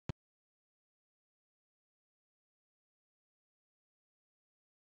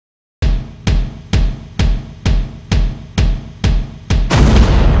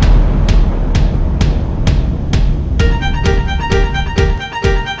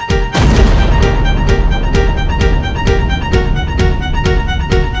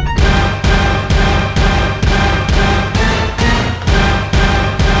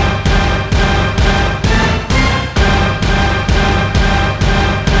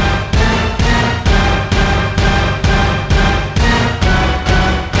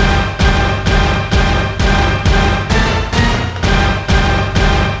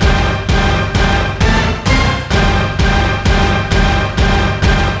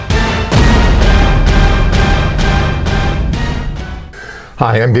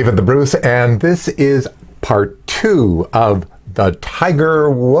Hi, I'm David the Bruce, and this is part 2 of The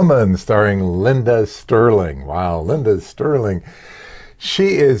Tiger Woman, starring Linda Stirling. Wow, Linda Stirling.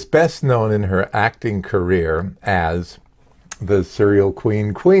 She is best known in her acting career as the serial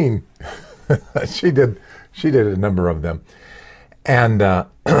queen. She did a number of them. And,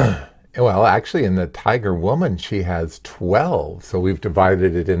 well, actually, in The Tiger Woman, she has 12. So we've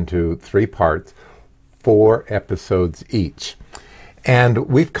divided it into 3 parts, 4 episodes each. And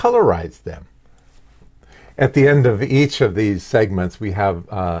we've colorized them. At the end of each of these segments, we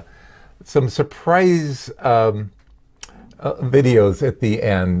have some surprise videos at the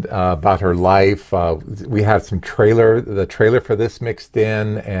end about her life. We have the trailer for this mixed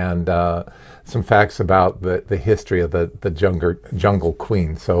in, and some facts about the history of the jungle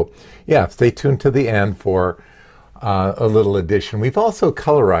queen. So yeah, stay tuned to the end for a little addition. We've also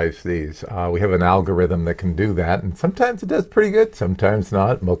colorized these. We have an algorithm that can do that, and sometimes it does pretty good, sometimes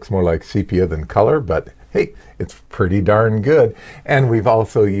not. It looks more like sepia than color, but hey, it's pretty darn good. And we've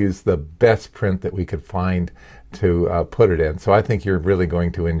also used the best print that we could find to put it in. So I think you're really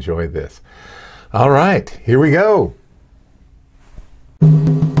going to enjoy this. All right, here we go.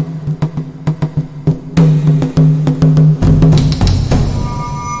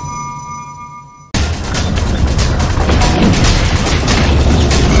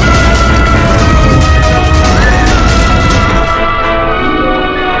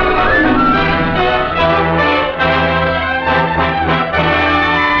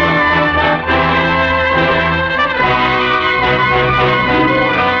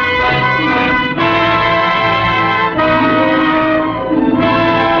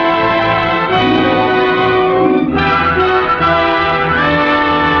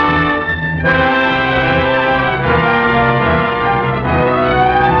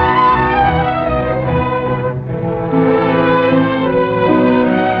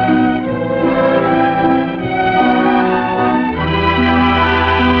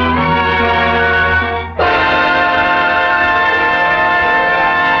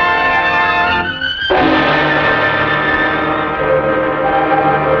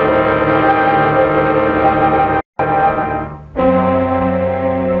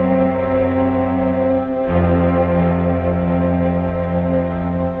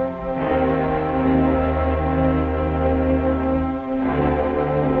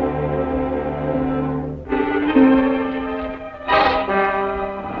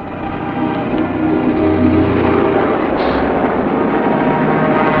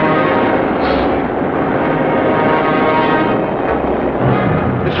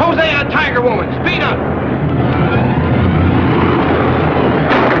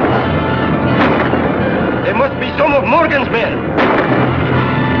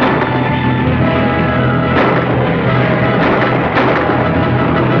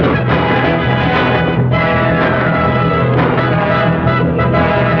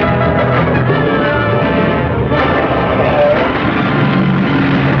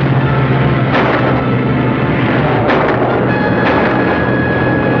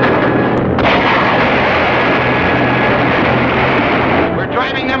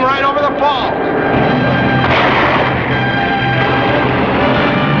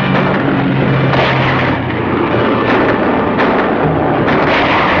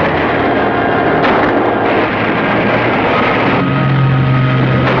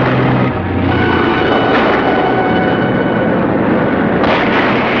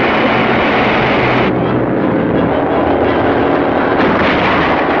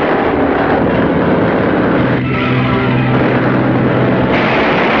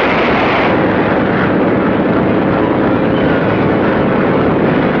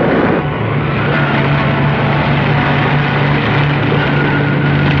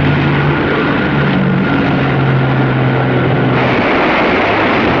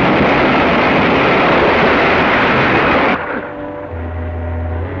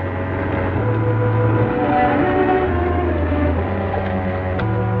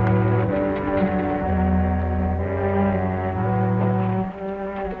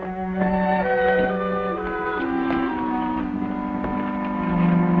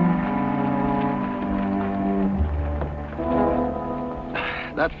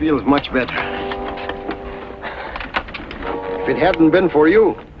 That feels much better. If it hadn't been for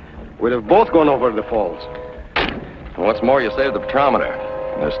you, we'd have both gone over the falls. And what's more, you saved the petrometer.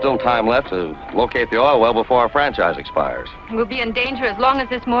 There's still time left to locate the oil well before our franchise expires. We'll be in danger as long as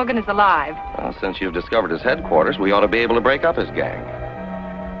this Morgan is alive. Well, since you've discovered his headquarters, we ought to be able to break up his gang.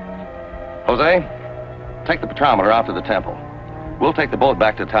 Jose, take the petrometer out to the temple. We'll take the boat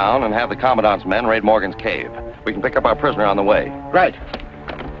back to town and have the Commandant's men raid Morgan's cave. We can pick up our prisoner on the way. Right.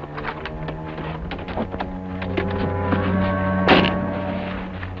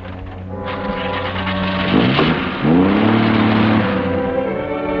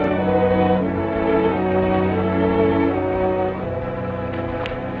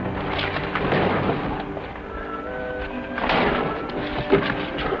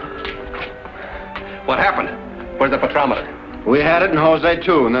 had it, and Jose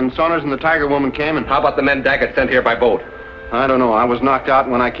too. And then Saunders and the Tiger Woman came, and... How about the men Daggett sent here by boat? I don't know. I was knocked out,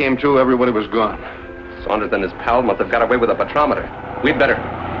 and when I came to, everybody was gone. Saunders and his pal must have got away with a petrometer. We'd better...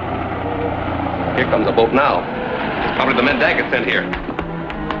 Here comes a boat now. It's probably the men Daggett sent here.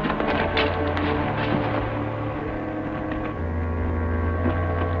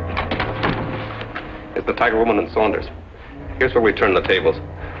 It's the Tiger Woman and Saunders. Here's where we turn the tables.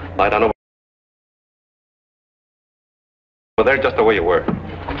 Lie down over there just the way you were.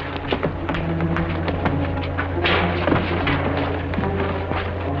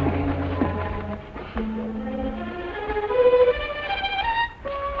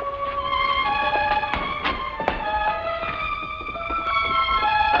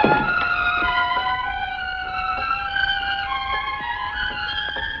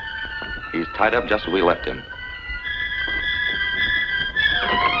 He's tied up just as we left him.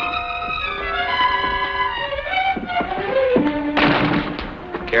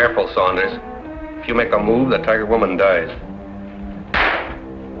 Careful, Saunders. If you make a move, the Tiger Woman dies.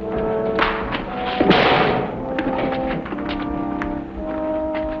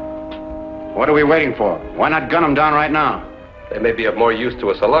 What are we waiting for? Why not gun them down right now? They may be of more use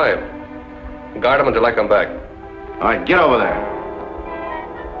to us alive. Guard them until I come back. All right, get over there.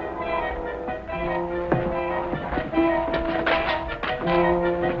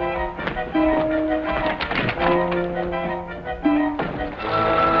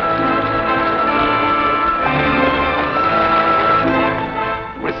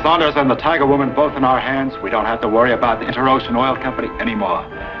 Saunders and the Tiger Woman both in our hands, we don't have to worry about the Interocean Oil Company anymore.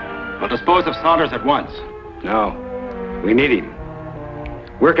 We'll dispose of Saunders at once. No, we need him.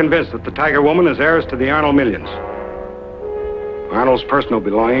 We're convinced that the Tiger Woman is heiress to the Arnold millions. Arnold's personal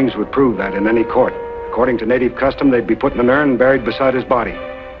belongings would prove that in any court. According to native custom, they'd be put in an urn and buried beside his body.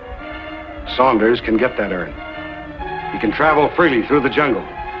 Saunders can get that urn. He can travel freely through the jungle.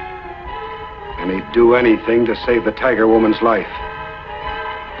 And he'd do anything to save the Tiger Woman's life.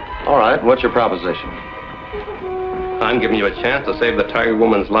 All right, what's your proposition? I'm giving you a chance to save the Tiger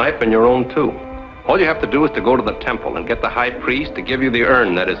Woman's life and your own, too. All you have to do is to go to the temple and get the high priest to give you the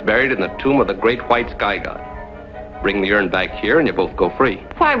urn that is buried in the tomb of the great white sky god. Bring the urn back here and you both go free.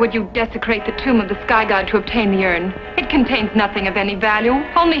 Why would you desecrate the tomb of the sky god to obtain the urn? It contains nothing of any value,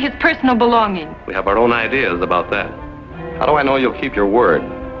 only his personal belongings. We have our own ideas about that. How do I know you'll keep your word?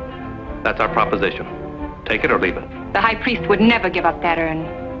 That's our proposition. Take it or leave it. The high priest would never give up that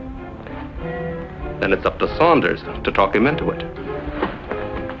urn. Then it's up to Saunders to talk him into it.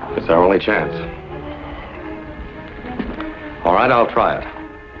 It's our only chance. All right, I'll try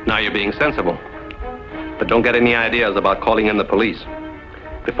it. Now you're being sensible. But don't get any ideas about calling in the police.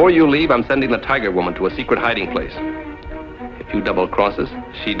 Before you leave, I'm sending the Tiger Woman to a secret hiding place. If you double cross us,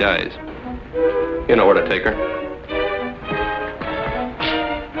 she dies. You know where to take her.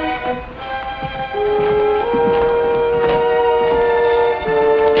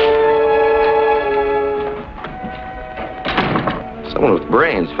 Someone with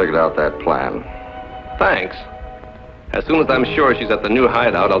brains figured out that plan. Thanks. As soon as I'm sure she's at the new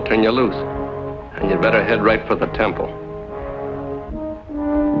hideout, I'll turn you loose. And you'd better head right for the temple.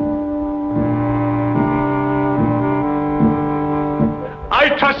 I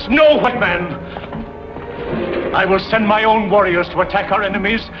trust no white man. I will send my own warriors to attack our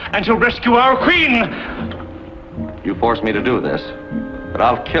enemies and to rescue our queen. You forced me to do this, but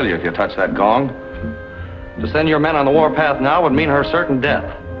I'll kill you if you touch that gong. To send your men on the warpath now would mean her certain death.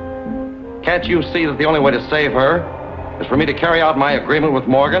 Can't you see that the only way to save her is for me to carry out my agreement with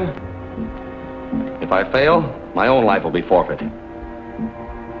Morgan? If I fail, my own life will be forfeit.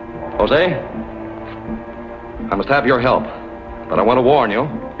 Jose, I must have your help. But I want to warn you,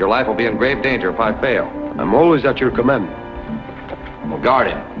 your life will be in grave danger if I fail. I'm always at your command. Well, guard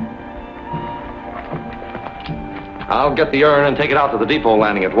him. I'll get the urn and take it out to the depot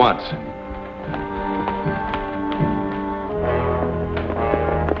landing at once.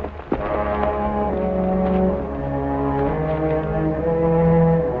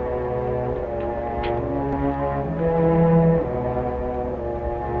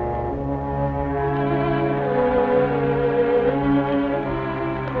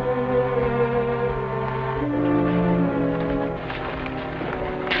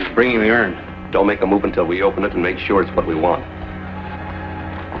 Bringing the urn. Don't make a move until we open it and make sure it's what we want.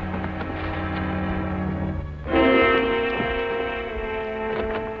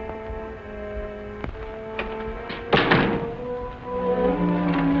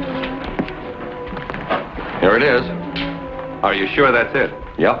 Here it is. Are you sure that's it?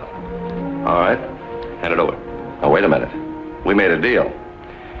 Yep. All right. Hand it over. Now, wait a minute. We made a deal.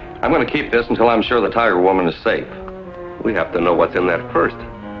 I'm going to keep this until I'm sure the Tiger Woman is safe. We have to know what's in that first.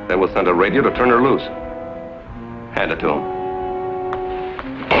 Then we'll send a radio to turn her loose. Hand it to him.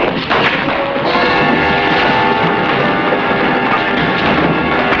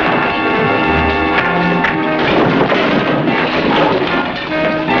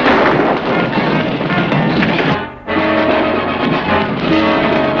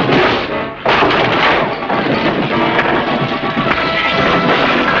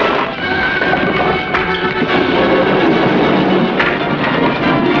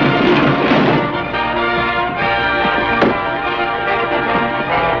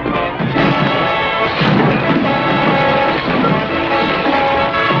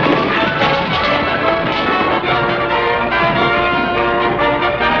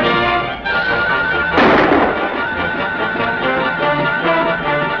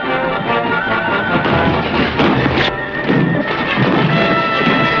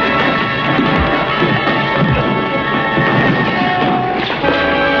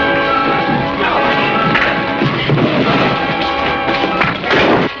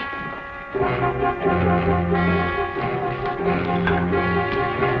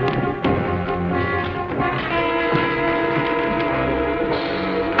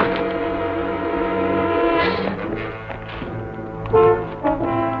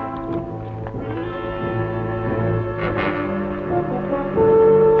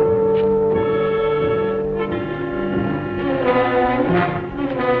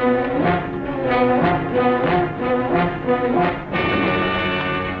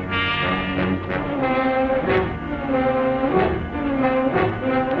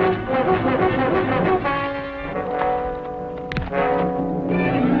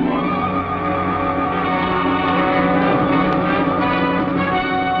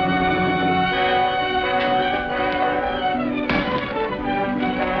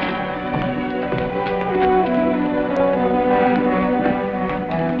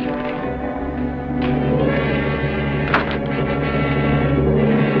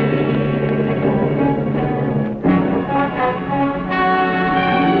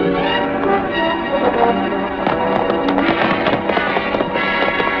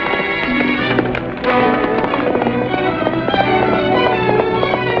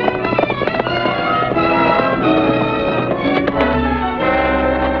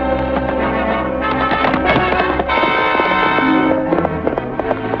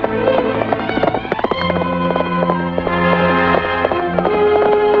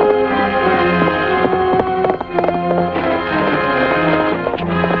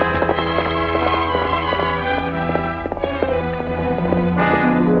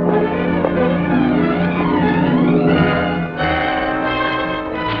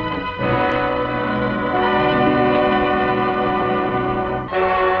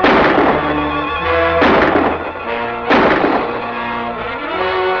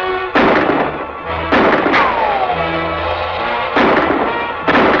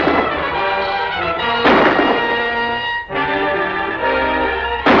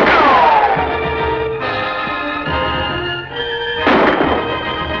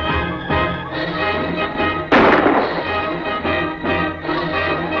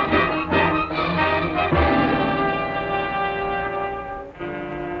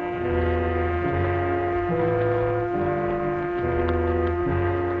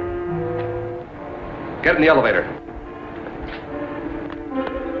 Get in the elevator.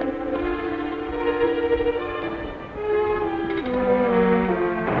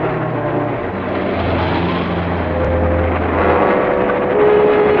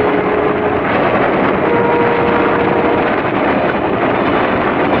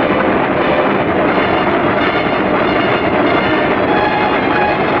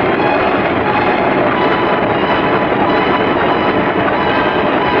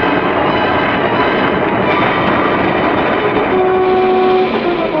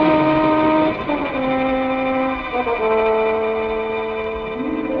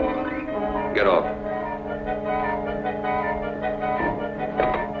 Get off.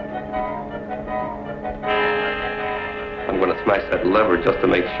 I'm going to smash that lever just to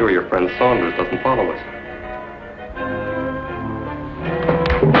make sure your friend Saunders doesn't follow us.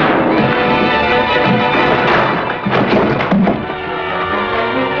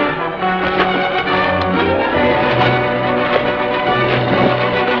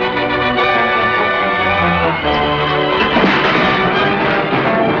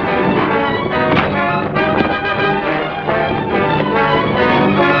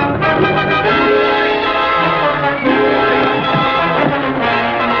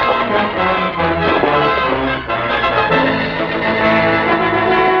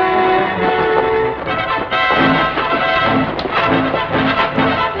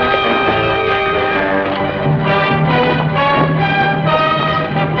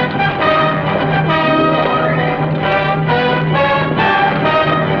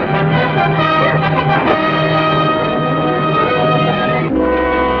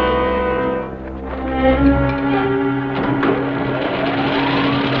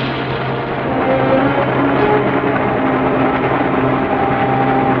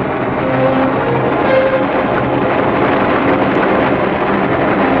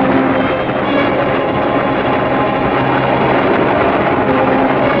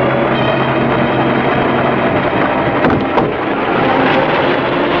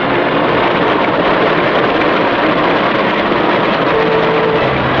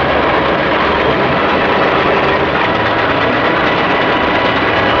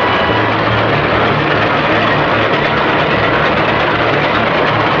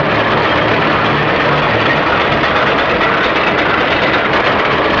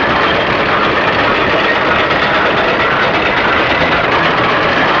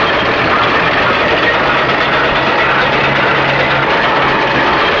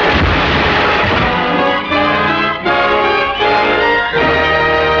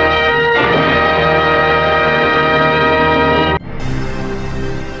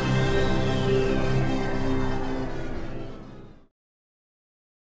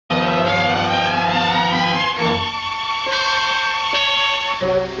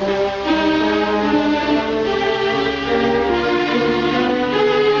 Oil,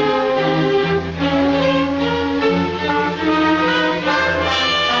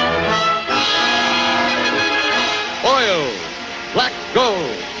 black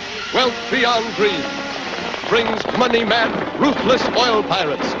gold, wealth beyond dreams, brings money-mad, ruthless oil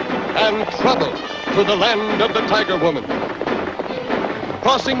pirates and trouble to the land of the Tiger Woman.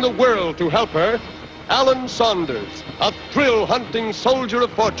 Crossing the world to help her, Allan Saunders, a thrill-hunting soldier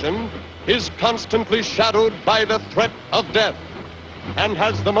of fortune, is constantly shadowed by the threat of death and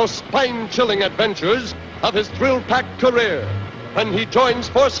has the most spine-chilling adventures of his thrill-packed career when he joins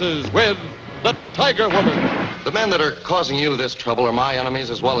forces with the Tiger Woman. The men that are causing you this trouble are my enemies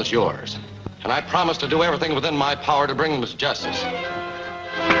as well as yours. And I promise to do everything within my power to bring them to justice.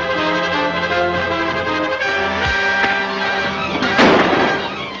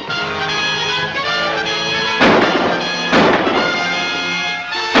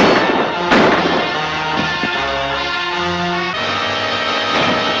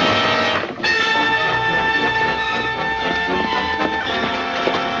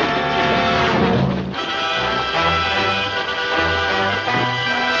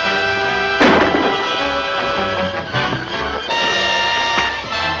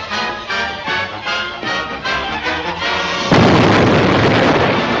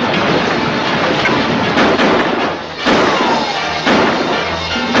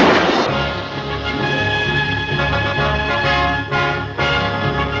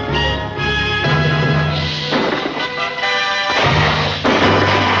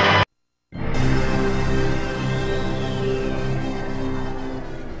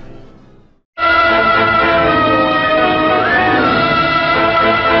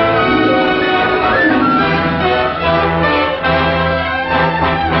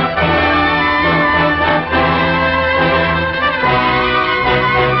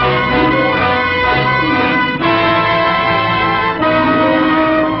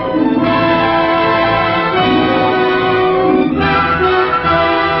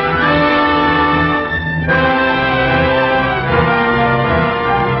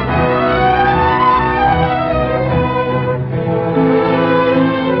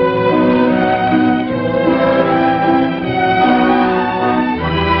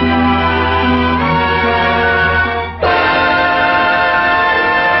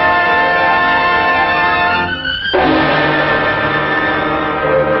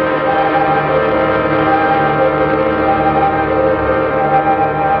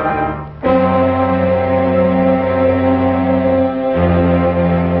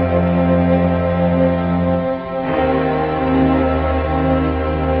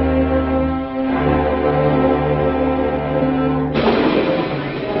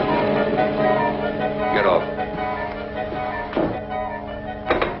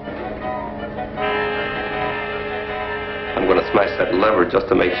 Smash that lever just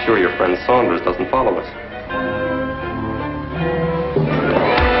to make sure your friend Saunders doesn't follow us.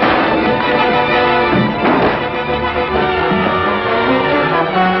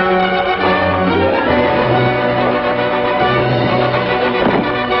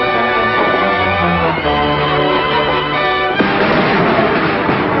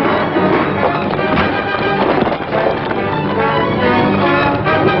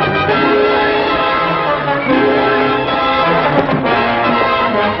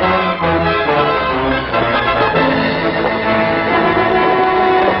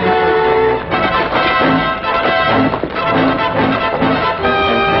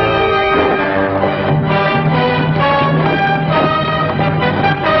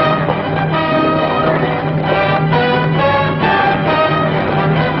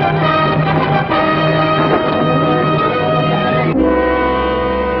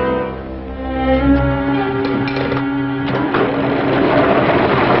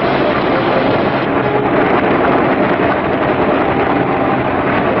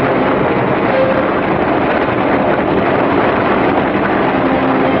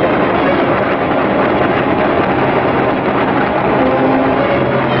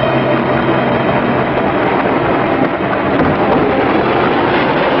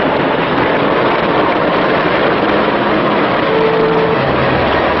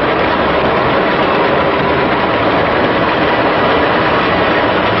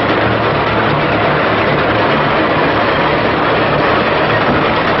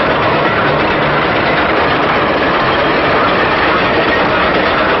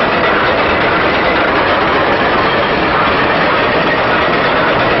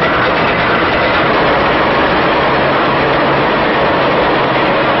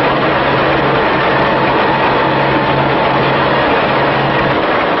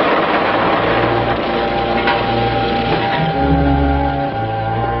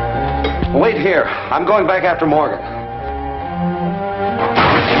 here. I'm going back after Morgan.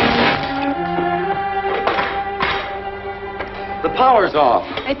 The power's off.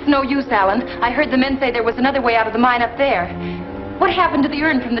 It's no use, Allan. I heard the men say there was another way out of the mine up there. What happened to the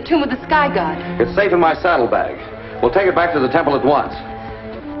urn from the tomb of the Sky God? It's safe in my saddlebag. We'll take it back to the temple at once.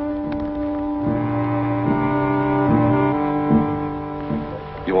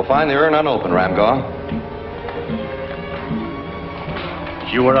 You will find the urn unopened, Ramgar.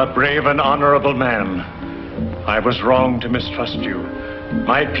 You are a brave and honorable man. I was wrong to mistrust you.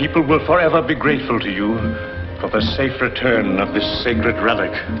 My people will forever be grateful to you for the safe return of this sacred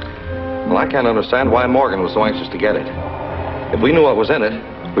relic. Well, I can't understand why Morgan was so anxious to get it. If we knew what was in it,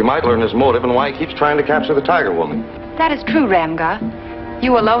 we might learn his motive and why he keeps trying to capture the Tiger Woman. That is true, Ramgar.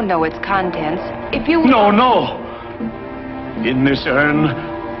 You alone know its contents. If you... No! In this urn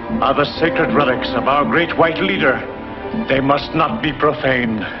are the sacred relics of our great white leader. They must not be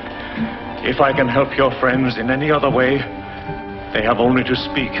profaned. If I can help your friends in any other way, they have only to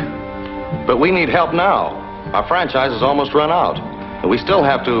speak. But we need help now. Our franchise is almost run out. And we still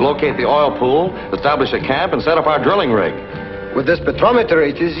have to locate the oil pool, establish a camp, and set up our drilling rig. With this spectrometer,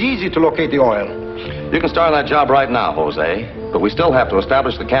 it is easy to locate the oil. You can start on that job right now, Jose. But we still have to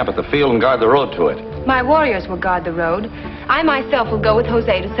establish the camp at the field and guard the road to it. My warriors will guard the road. I myself will go with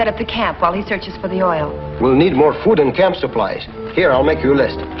Jose to set up the camp while he searches for the oil. We'll need more food and camp supplies. Here, I'll make you a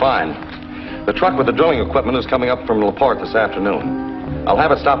list. Fine. The truck with the drilling equipment is coming up from LaPorte this afternoon. I'll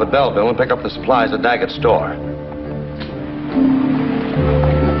have it stop at Belleville and pick up the supplies at Daggett's store.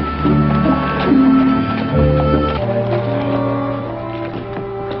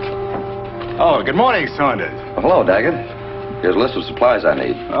 Oh, good morning, Saunders. Well, hello, Daggett. Here's a list of supplies I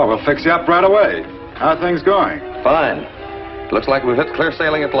need. Oh, we'll fix you up right away. How are things going? Fine. Looks like we've hit clear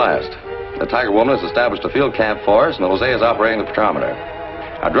sailing at last. The Tiger Woman has established a field camp for us, and Jose is operating the petrometer.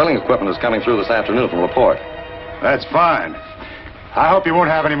 Our drilling equipment is coming through this afternoon from LaPorte. That's fine. I hope you won't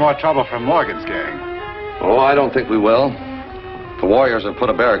have any more trouble from Morgan's gang. Oh, I don't think we will. The warriors have put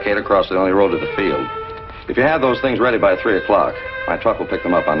a barricade across the only road to the field. If you have those things ready by 3 o'clock, my truck will pick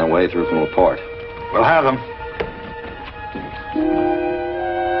them up on their way through from LaPorte. We'll have them.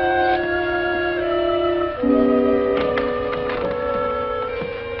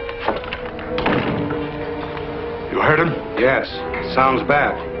 You heard him? Yes. Sounds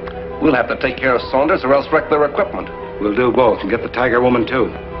bad. We'll have to take care of Saunders or else wreck their equipment. We'll do both and get the Tiger Woman,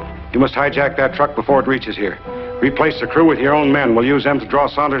 too. You must hijack that truck before it reaches here. Replace the crew with your own men. We'll use them to draw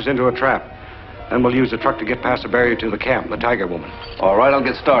Saunders into a trap. Then we'll use the truck to get past the barrier to the camp, the Tiger Woman. All right, I'll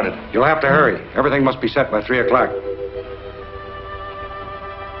get started. You'll have to hurry. Everything must be set by 3 o'clock.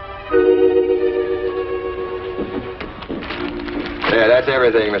 There, that's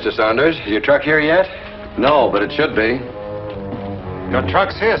everything, Mr. Saunders. Is your truck here yet? No, but it should be. Your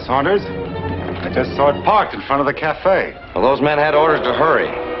truck's here, Saunders. I just saw it parked in front of the cafe. Well, those men had orders to hurry.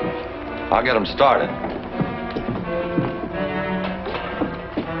 I'll get them started.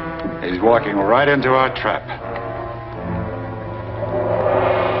 He's walking right into our trap.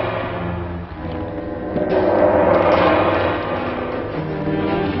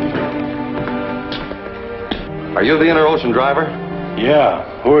 Are you the Inner Ocean driver?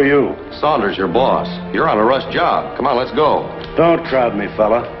 Yeah, who are you? Saunders, your boss. You're on a rush job. Come on, let's go. Don't crowd me,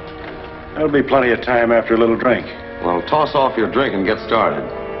 fella. There'll be plenty of time after a little drink. Well, toss off your drink and get started.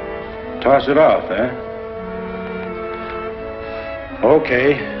 Toss it off, eh?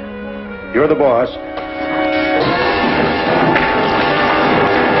 Okay. You're the boss.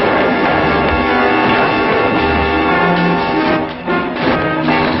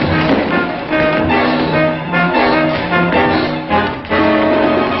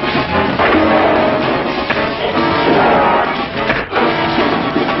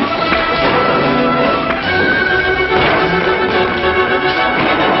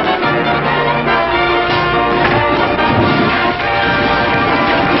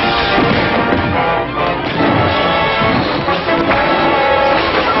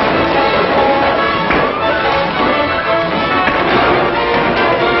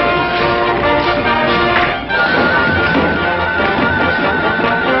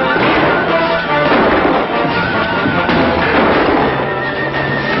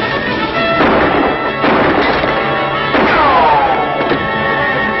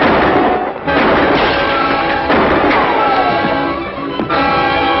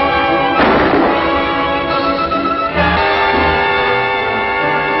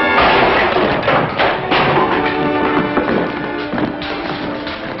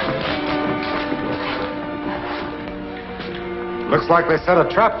 Looks like they set a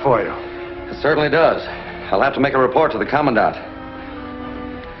trap for you. It certainly does. I'll have to make a report to the commandant.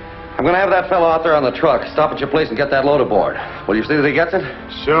 I'm going to have that fellow out there on the truck. Stop at your place and get that load aboard. Will you see that he gets it?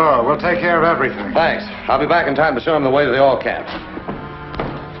 Sure, we'll take care of everything. Thanks. I'll be back in time to show him the way to the oil camp.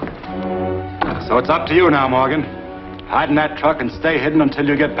 So it's up to you now, Morgan. Hide in that truck and stay hidden until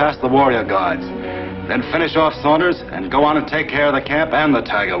you get past the warrior guards. Then finish off Saunders and go on and take care of the camp and the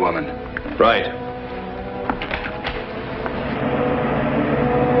Tiger Woman. Right.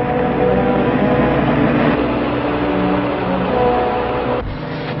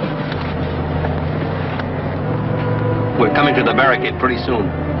 We're coming to the barricade pretty soon.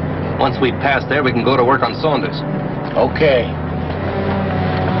 Once we pass there, we can go to work on Saunders. Okay.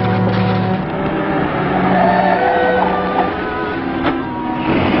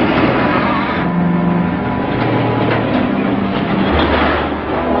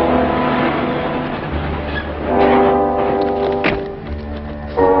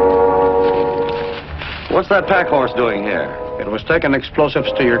 What's that pack horse doing here? It was taking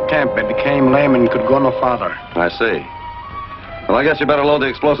explosives to your camp. It became lame and could go no farther. I see. Well, I guess you better load the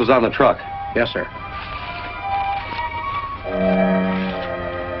explosives on the truck. Yes, sir.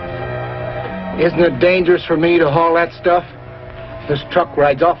 Isn't it dangerous for me to haul that stuff? This truck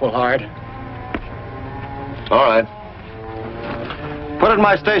rides awful hard. All right. Put it in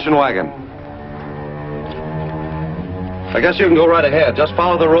my station wagon. I guess you can go right ahead. Just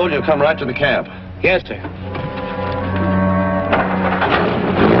follow the road, you'll come right to the camp. Yes, sir.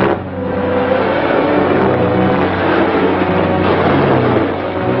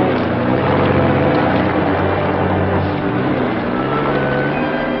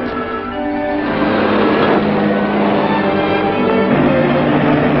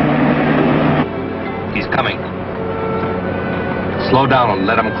 He's coming. Slow down and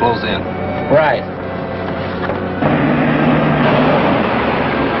let him close in. Right.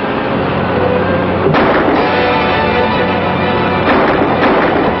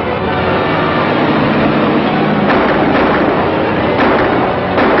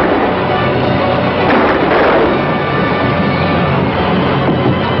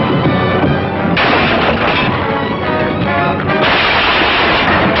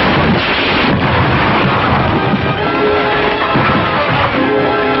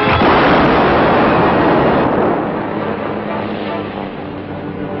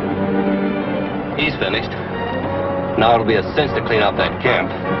 Now it'll be a cinch to clean out that camp.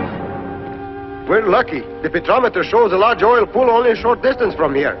 We're lucky. The petrometer shows a large oil pool only a short distance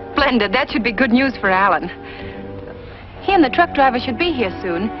from here. Splendid. That should be good news for Allan. He and the truck driver should be here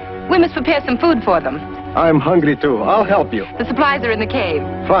soon. We must prepare some food for them. I'm hungry too. I'll help you. The supplies are in the cave.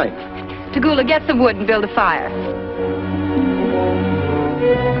 Fine. Tagula, get some wood and build a fire.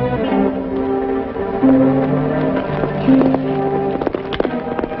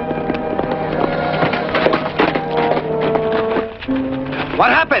 What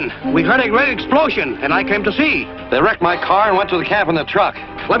happened? We heard a great explosion, and I came to see. They wrecked my car and went to the camp in the truck.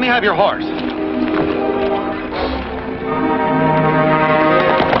 Let me have your horse.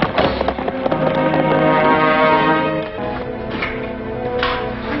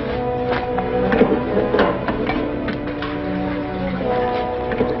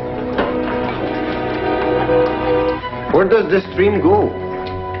 Where does this stream go?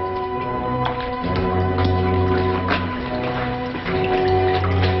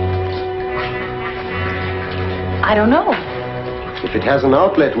 I don't know. If it has an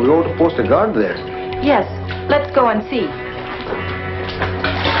outlet, we ought to post a guard there. Yes, let's go and see.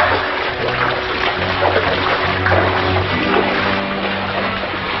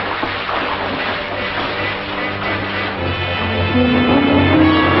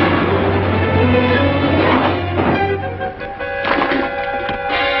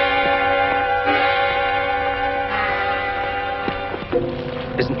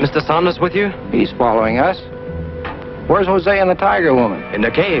 Isn't Mr. Saunders with you? He's following us. Where's Jose and the Tiger Woman? In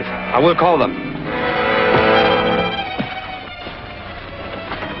the cave. I will call them.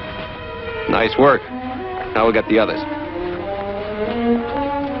 Nice work. Now we'll get the others.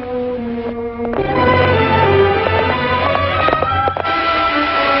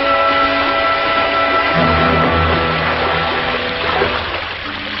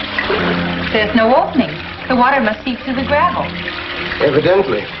 There's no opening. The water must seep through the gravel.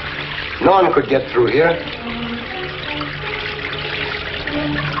 Evidently. No one could get through here.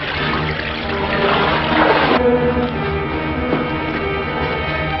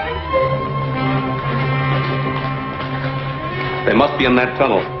 They must be in that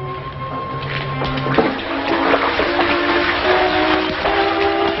tunnel.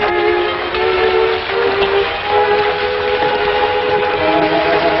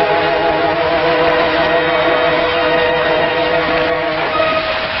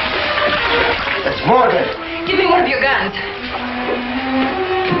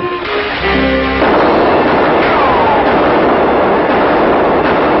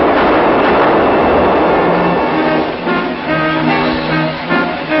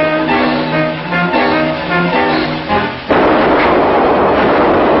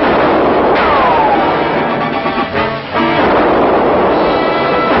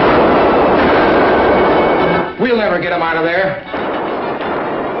 We'll never get them out of there.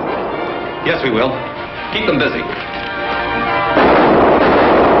 Yes, we will. Keep them busy.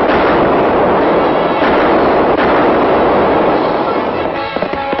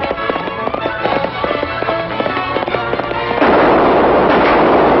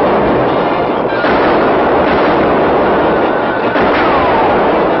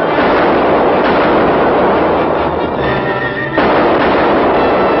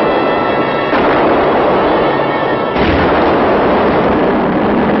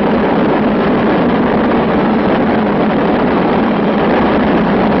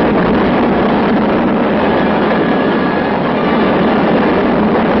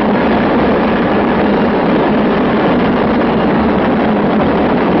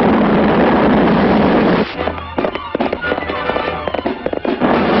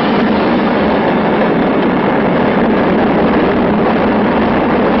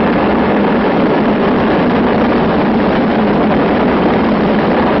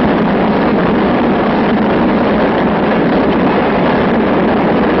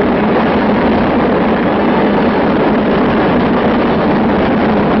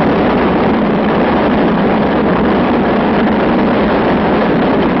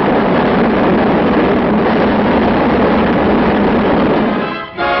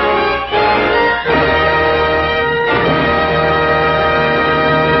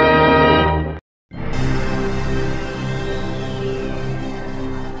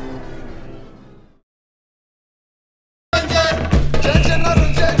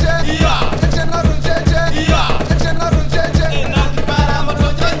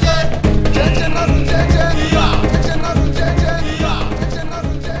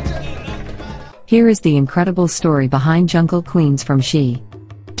 Here is the incredible story behind Jungle Queens from She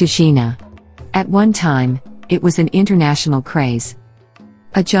to Sheena. At one time, it was an international craze.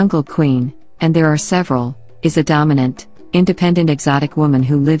 A jungle queen, and there are several, is a dominant, independent exotic woman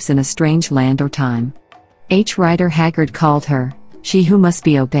who lives in a strange land or time. H. Rider Haggard called her, she who must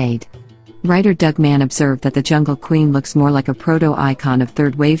be obeyed. Writer Doug Mann observed that the Jungle Queen looks more like a proto-icon of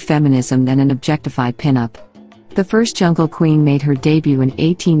third-wave feminism than an objectified pinup. The first Jungle Queen made her debut in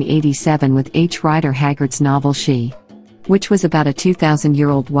 1887 with H. Rider Haggard's novel She, which was about a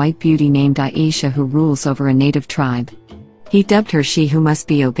 2,000-year-old white beauty named Aisha who rules over a native tribe. He dubbed her She Who Must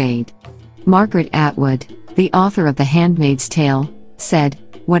Be Obeyed. Margaret Atwood, the author of The Handmaid's Tale, said,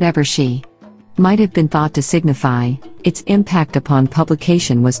 whatever she might have been thought to signify, its impact upon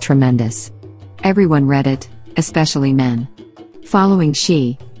publication was tremendous. Everyone read it, especially men. Following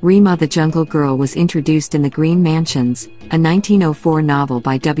She, Rima the Jungle Girl was introduced in The Green Mansions, a 1904 novel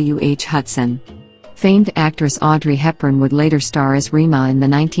by W. H. Hudson. Famed actress Audrey Hepburn would later star as Rima in the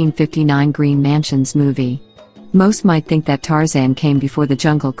 1959 Green Mansions movie. Most might think that Tarzan came before the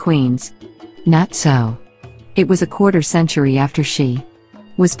Jungle Queens. Not so. It was a quarter century after She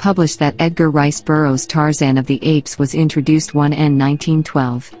was published that Edgar Rice Burroughs' Tarzan of the Apes was introduced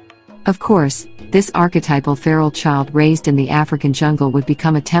 1912. Of course, this archetypal feral child raised in the African jungle would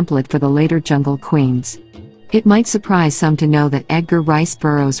become a template for the later Jungle Queens. It might surprise some to know that Edgar Rice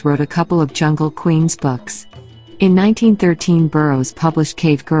Burroughs wrote a couple of Jungle Queens books. In 1913 Burroughs published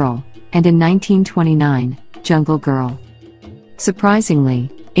Cave Girl, and in 1929, Jungle Girl. Surprisingly,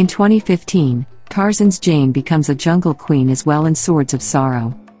 in 2015, Tarzan's Jane becomes a Jungle Queen as well in Swords of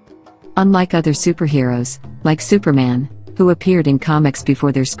Sorrow. Unlike other superheroes, like Superman, who appeared in comics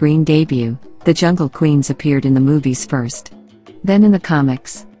before their screen debut, the Jungle Queens appeared in the movies first. Then in the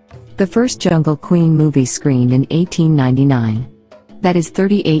comics. The first Jungle Queen movie screened in 1899. That is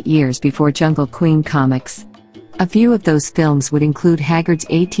 38 years before Jungle Queen comics. A few of those films would include Haggard's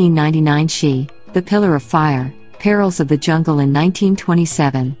 1899 She, The Pillar of Fire, Perils of the Jungle in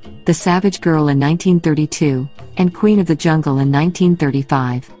 1927, The Savage Girl in 1932, and Queen of the Jungle in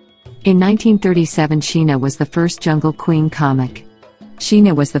 1935. In 1937 Sheena was the first Jungle Queen comic.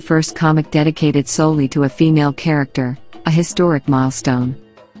 Sheena was the first comic dedicated solely to a female character, a historic milestone.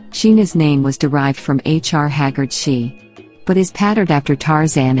 Sheena's name was derived from H.R. Haggard's She, but is patterned after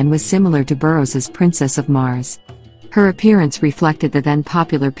Tarzan and was similar to Burroughs's Princess of Mars. Her appearance reflected the then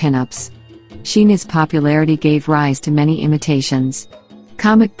popular pinups. Sheena's popularity gave rise to many imitations.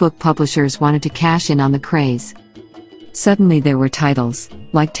 Comic book publishers wanted to cash in on the craze. Suddenly there were titles,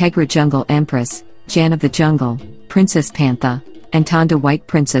 like Tegra Jungle Empress, Jan of the Jungle, Princess Pantha, and Tonda White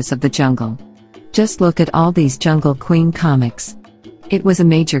Princess of the Jungle. Just look at all these Jungle Queen comics. It was a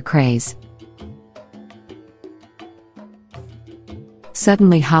major craze.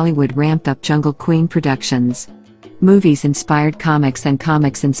 Suddenly Hollywood ramped up Jungle Queen productions. Movies inspired comics and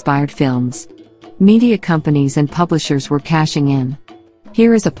comics inspired films. Media companies and publishers were cashing in.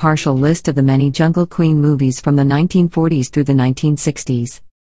 Here is a partial list of the many Jungle Queen movies from the 1940s through the 1960s.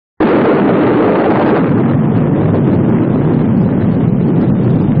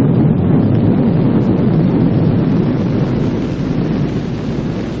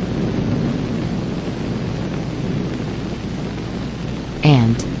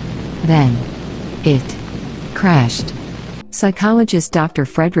 And then it crashed. Psychologist Dr.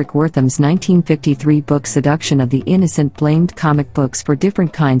 Frederick Wortham's 1953 book Seduction of the Innocent blamed comic books for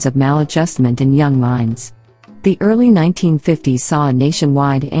different kinds of maladjustment in young minds. The early 1950s saw a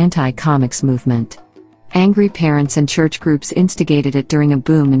nationwide anti-comics movement. Angry parents and church groups instigated it during a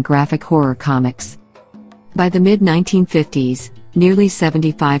boom in graphic horror comics. By the mid-1950s, nearly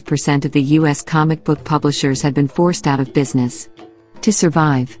 75% of the U.S. comic book publishers had been forced out of business. To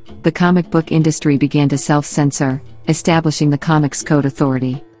survive, the comic book industry began to self-censor, establishing the Comics Code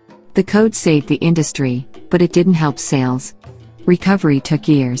Authority. The code saved the industry, but it didn't help sales. Recovery took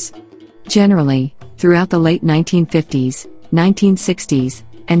years. Generally, throughout the late 1950s, 1960s,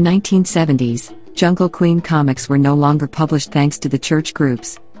 and 1970s, Jungle Queen comics were no longer published thanks to the church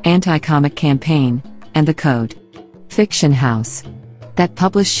groups, anti-comic campaign, and the code. Fiction House, that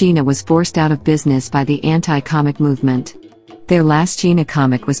published Sheena, was forced out of business by the anti-comic movement. Their last Sheena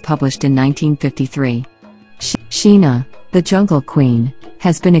comic was published in 1953. Sheena, the Jungle Queen,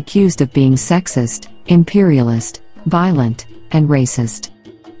 has been accused of being sexist, imperialist, violent, and racist.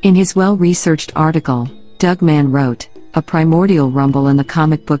 In his well-researched article, Doug Mann wrote, "A primordial rumble in the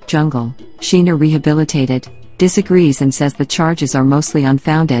comic book jungle." Sheena, rehabilitated, disagrees and says the charges are mostly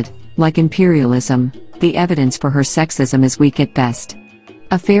unfounded. Like imperialism, the evidence for her sexism is weak at best.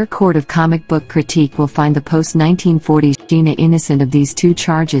 A fair court of comic book critique will find the post-1940s Sheena innocent of these two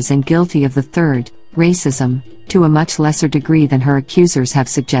charges and guilty of the third, racism, to a much lesser degree than her accusers have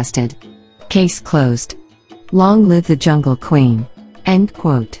suggested. Case closed. Long live the Jungle Queen. End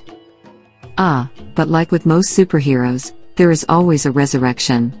quote. But like with most superheroes, there is always a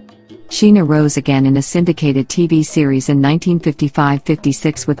resurrection. Sheena rose again in a syndicated TV series in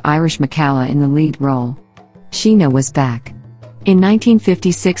 1955-56 with Irish McCalla in the lead role. Sheena was back. In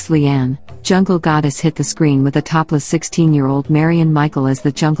 1956, Leanne, Jungle Goddess, hit the screen with a topless 16-year-old Marion Michael as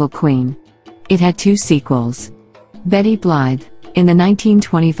the Jungle Queen. It had two sequels. Betty Blythe, in the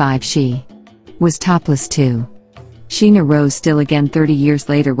 1925 She was topless too. Sheena rose still again 30 years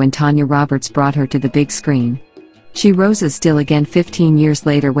later when Tanya Roberts brought her to the big screen. She rose still again 15 years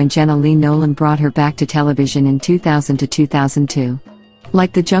later when Jenna Lee Nolan brought her back to television in 2000 to 2002.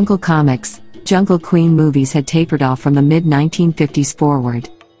 Like the Jungle comics, Jungle Queen movies had tapered off from the mid-1950s forward.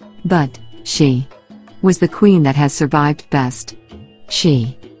 But she was the queen that has survived best.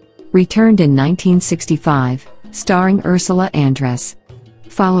 She returned in 1965, starring Ursula Andress.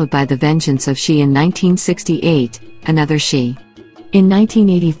 Followed by The Vengeance of She in 1968, another She. In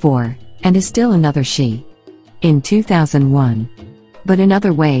 1984, and is still another She. In 2001. But in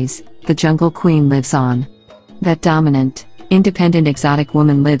other ways, the Jungle Queen lives on. That dominant, independent exotic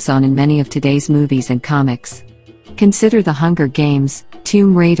woman lives on in many of today's movies and comics. Consider The Hunger Games,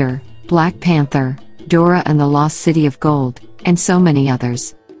 Tomb Raider, Black Panther, Dora and the Lost City of Gold, and so many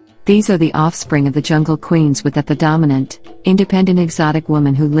others. These are the offspring of the Jungle Queens, with that the dominant, independent exotic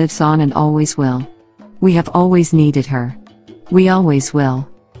woman who lives on and always will. We have always needed her. We always will.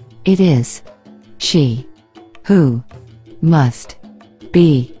 It is she who must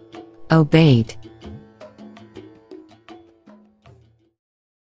be obeyed.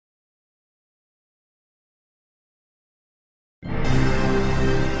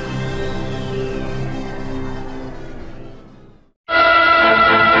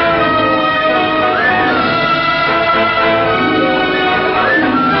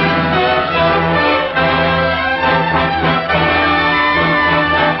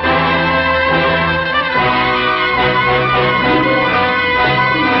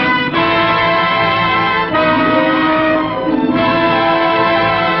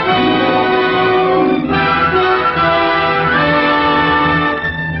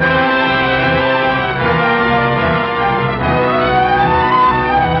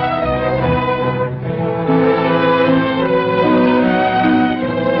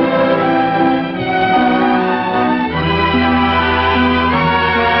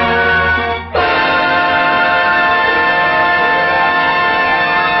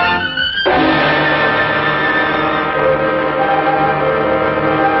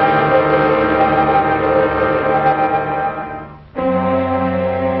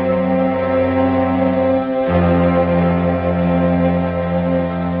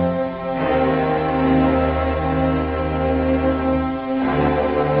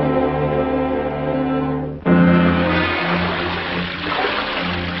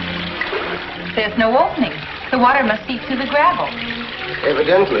 There's no opening. The water must seep through the gravel.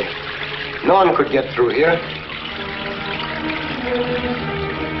 Evidently. No one could get through here.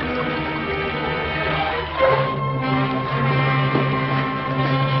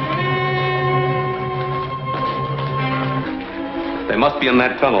 They must be in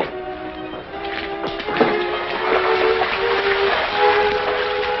that tunnel.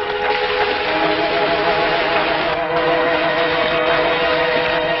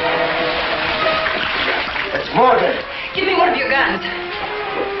 It's Morgan. Give me one of your guns.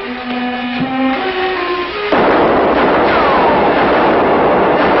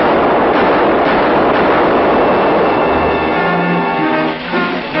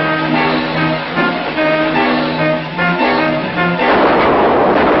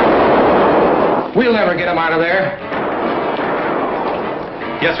 We'll never get him out of there.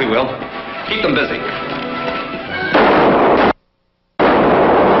 Yes, we will. Keep them busy.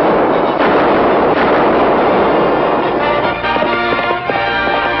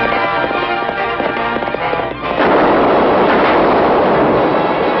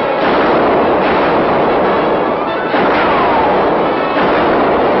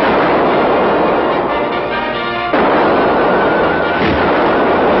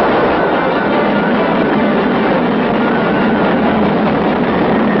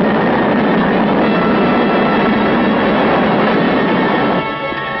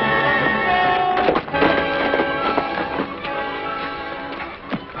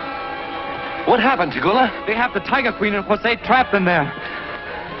 What happened, Tagula? They have the Tiger Queen and Jose trapped in there.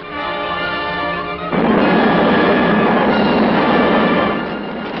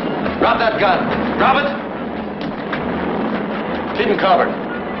 Drop that gun. Drop it. Keep them covered.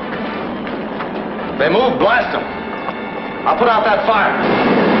 If they move, blast them. I'll put out that fire.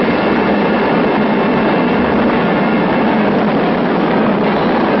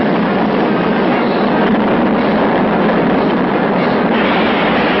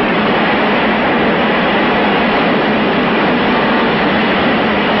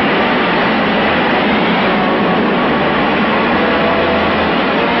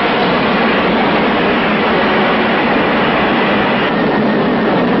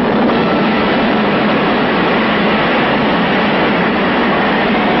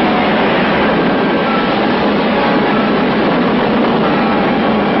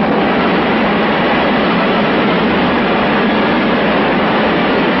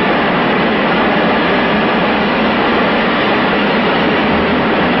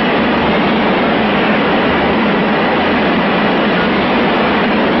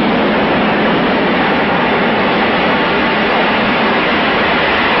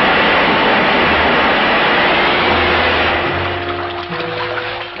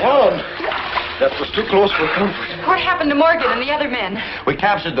 That was too close for comfort. What happened to Morgan and the other men? We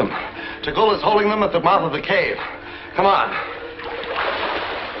captured them. Tagula's holding them at the mouth of the cave. Come on.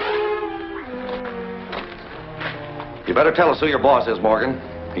 You better tell us who your boss is, Morgan.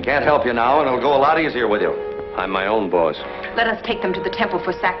 He can't help you now, and it'll go a lot easier with you. I'm my own boss. Let us take them to the temple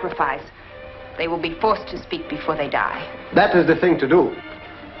for sacrifice. They will be forced to speak before they die. That is the thing to do.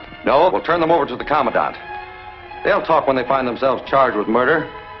 No, we'll turn them over to the Commandant. They'll talk when they find themselves charged with murder.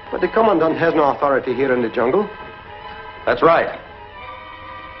 But the Commandant has no authority here in the jungle. That's right.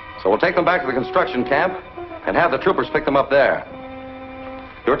 So we'll take them back to the construction camp and have the troopers pick them up there.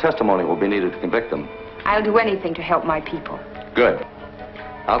 Your testimony will be needed to convict them. I'll do anything to help my people. Good.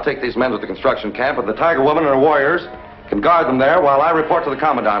 I'll take these men to the construction camp, and the Tiger Woman and her warriors can guard them there while I report to the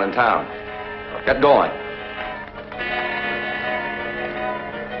Commandant in town. Get going.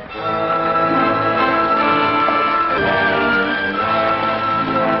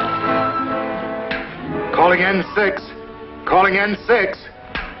 Calling N6. Calling N6.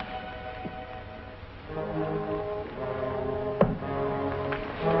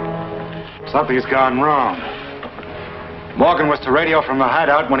 Something's gone wrong. Morgan was to radio from the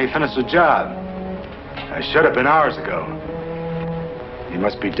hideout when he finished the job. I should have been hours ago. He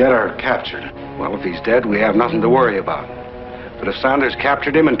must be dead or captured. Well, if he's dead, we have nothing to worry about. But if Saunders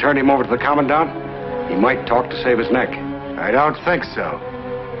captured him and turned him over to the Commandant, he might talk to save his neck. I don't think so.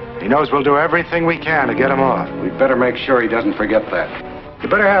 He knows we'll do everything we can to get him off. We'd better make sure he doesn't forget that. You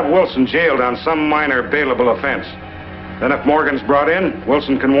better have Wilson jailed on some minor bailable offense. Then if Morgan's brought in,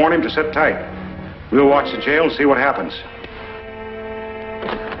 Wilson can warn him to sit tight. We'll watch the jail and see what happens.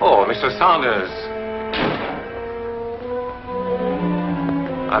 Oh, Mr. Saunders.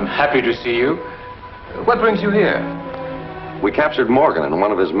 I'm happy to see you. What brings you here? We captured Morgan and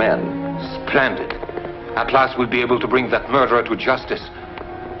one of his men. Splendid. At last we'll be able to bring that murderer to justice.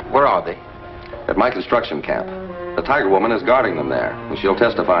 Where are they? At my construction camp. The Tiger Woman is guarding them there, and she'll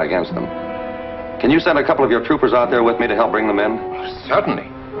testify against them. Can you send a couple of your troopers out there with me to help bring them in? Certainly.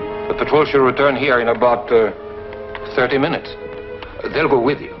 The patrol should return here in about 30 minutes. They'll go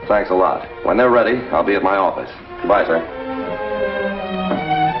with you. Thanks a lot. When they're ready, I'll be at my office. Goodbye, sir.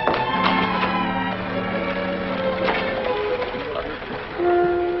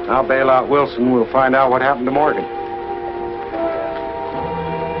 I'll bail out Wilson. We'll find out what happened to Morgan.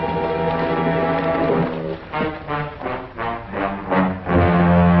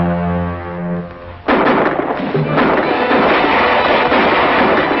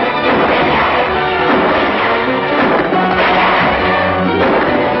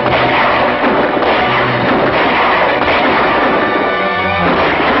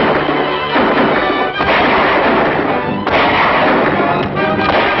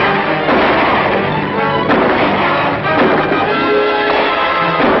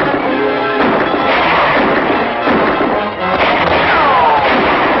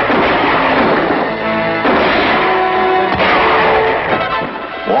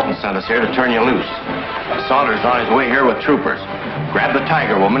 Here to turn you loose. Saunders on his way here with troopers. Grab the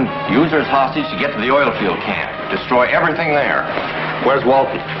Tiger Woman, use her as hostage to get to the oil field camp. Destroy everything there. Where's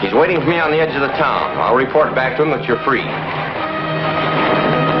Walton? He's waiting for me on the edge of the town. I'll report back to him that you're free.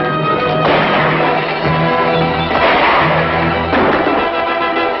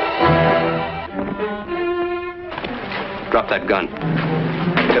 Drop that gun.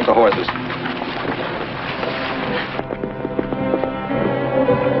 Get the horses.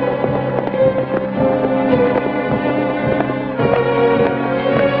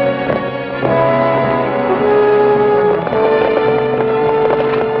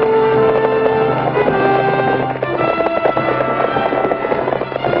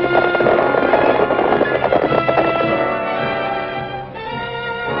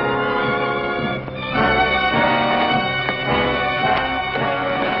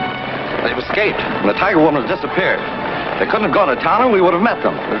 And the Tiger Woman has disappeared. They couldn't have gone to town and we would have met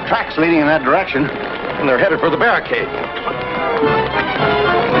them. There are tracks leading in that direction, and they're headed for the barricade.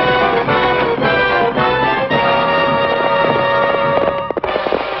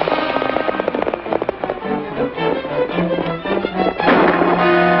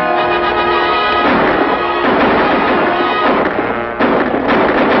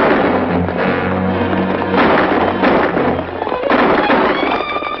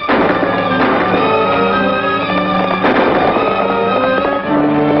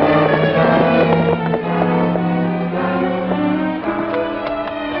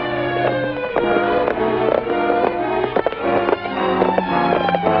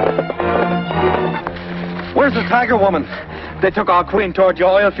 Where's the Tiger Woman? They took our queen toward your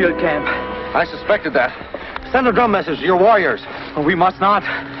oil field camp. I suspected that. Send a drum message to your warriors. We must not.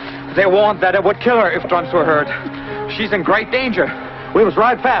 They warned that it would kill her if drums were heard. She's in great danger. We must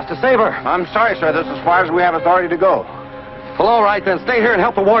ride fast to save her. I'm sorry, sir. This is as far as we have authority to go. Well, all right, then. Stay here and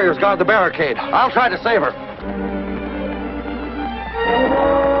help the warriors guard the barricade. I'll try to save her.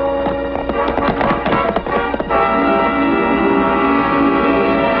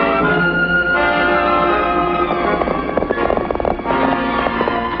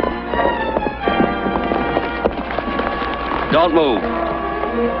 Don't move.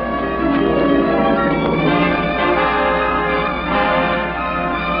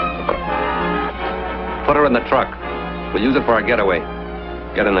 Put her in the truck. We'll use it for our getaway.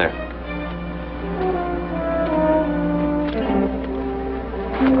 Get in there.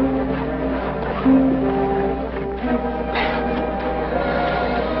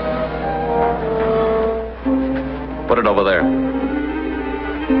 Put it over there.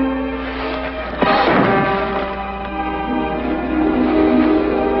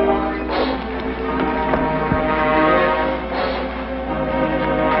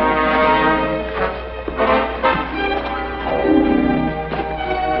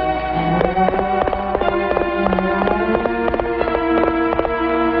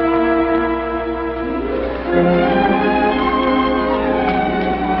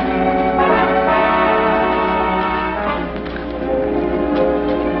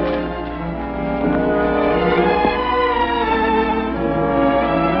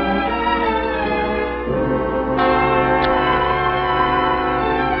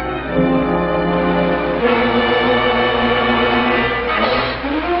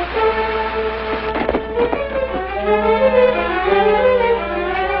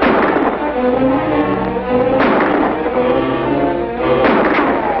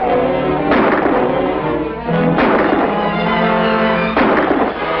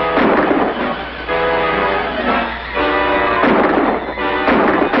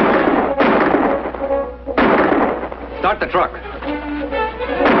 Start the truck.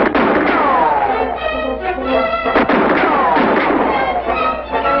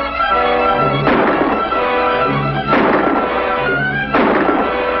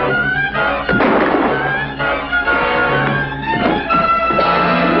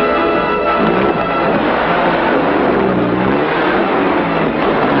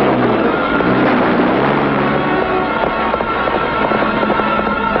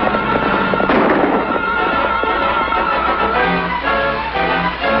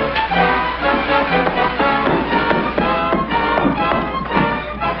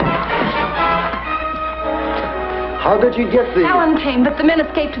 did you get these? Allan came, but the men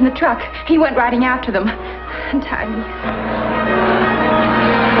escaped in the truck. He went riding after them. Untie me.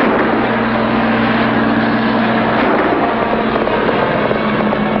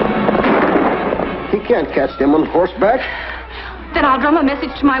 He can't catch them on horseback. Then I'll drum a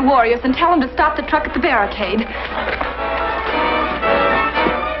message to my warriors and tell them to stop the truck at the barricade.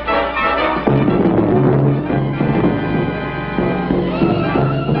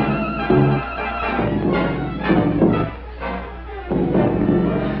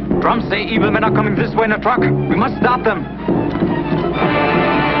 Drums say evil men are coming this way in a truck. We must stop them.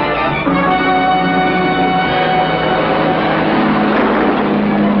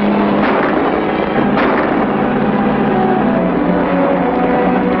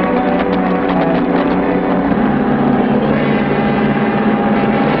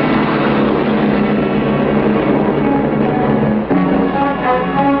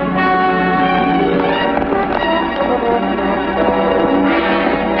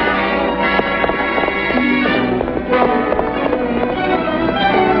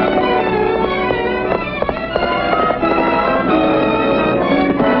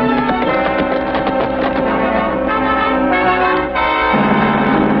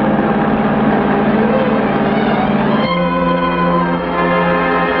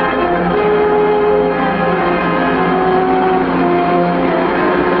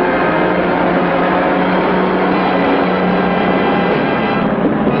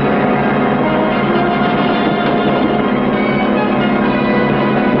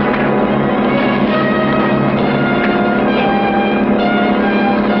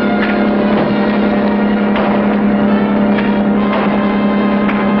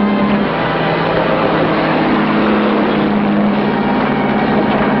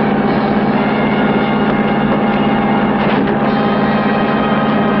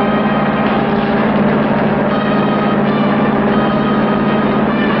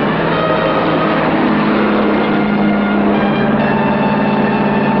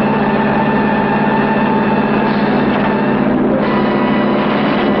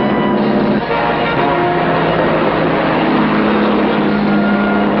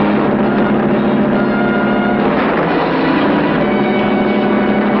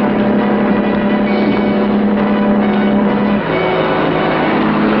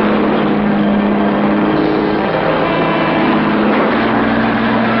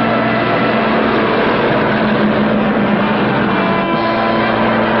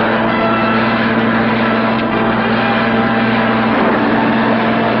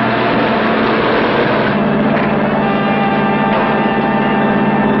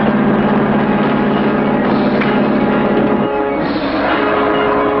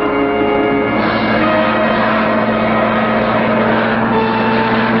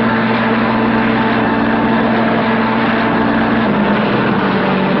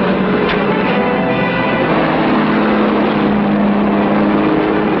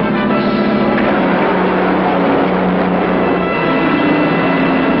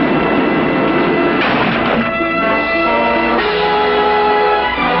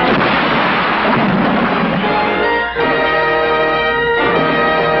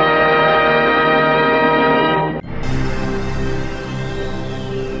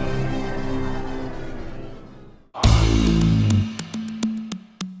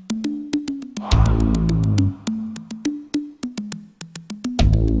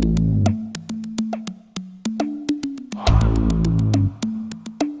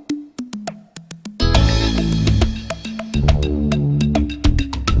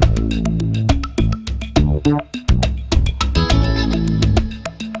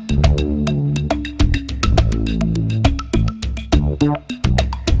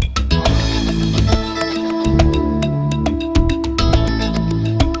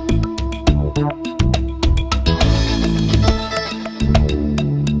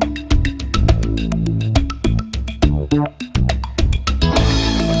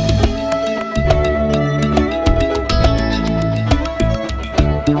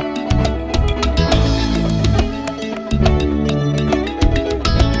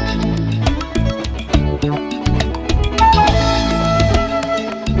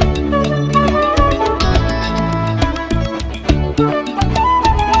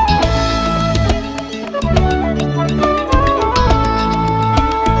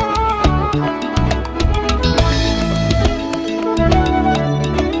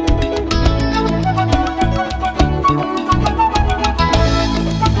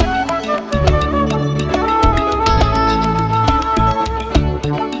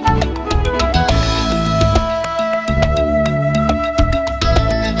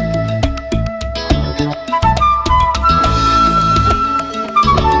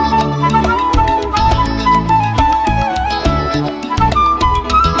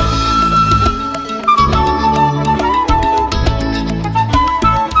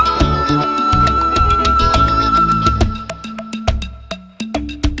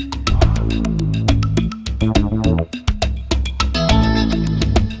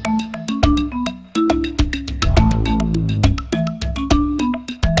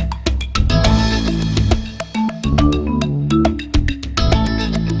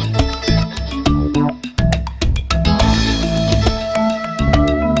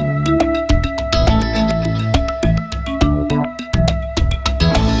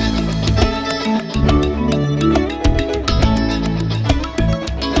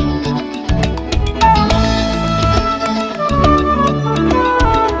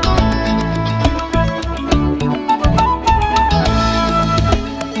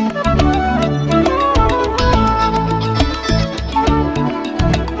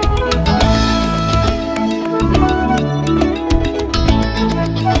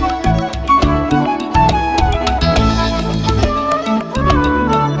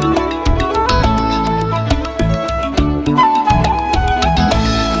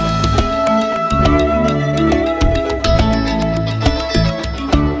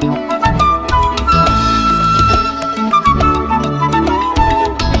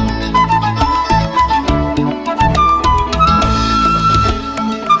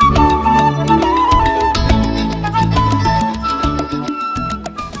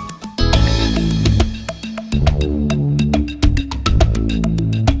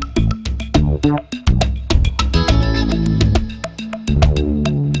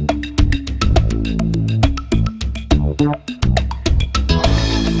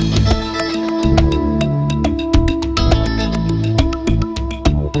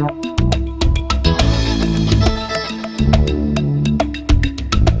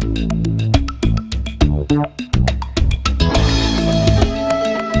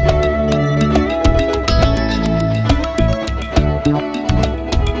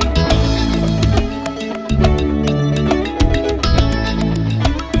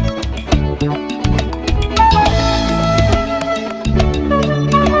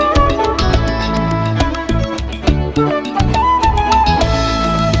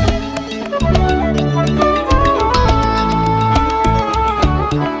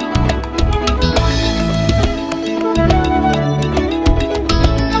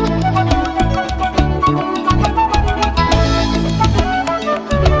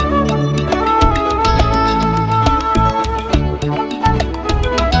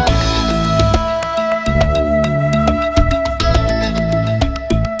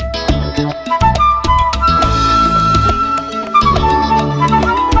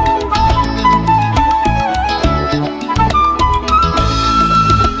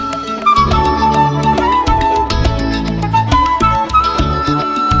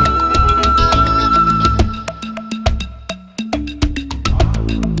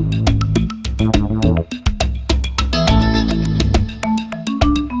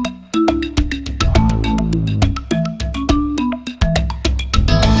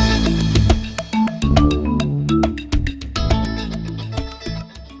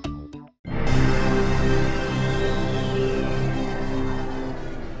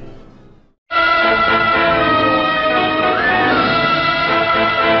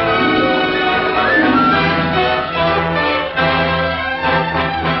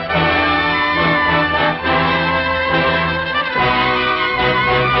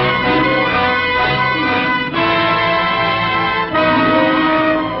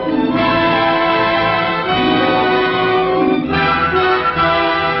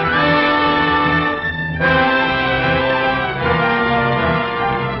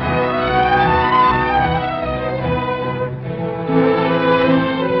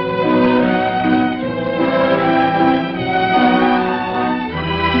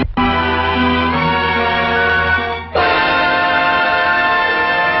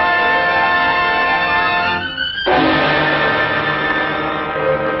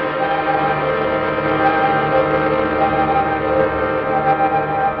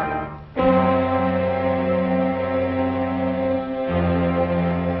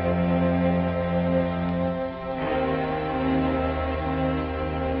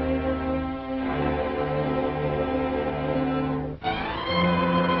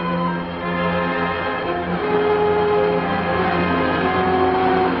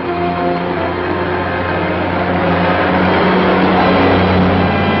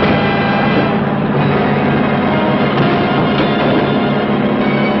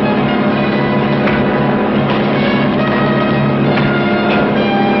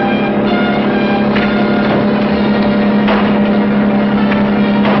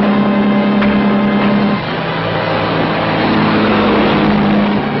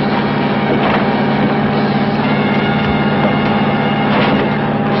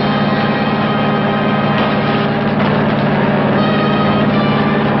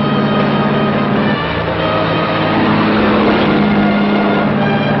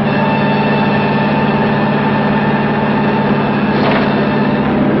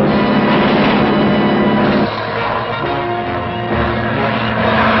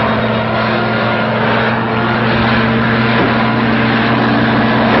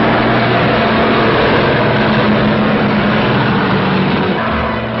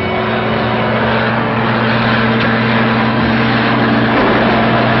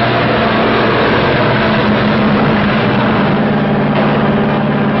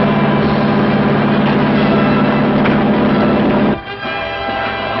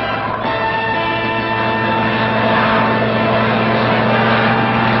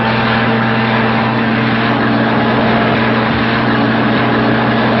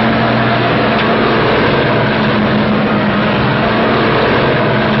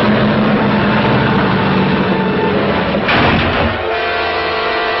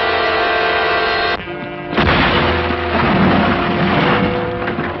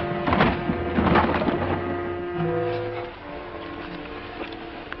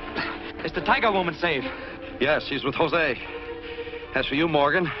 Tiger woman safe? Yes, she's with Jose. As for you,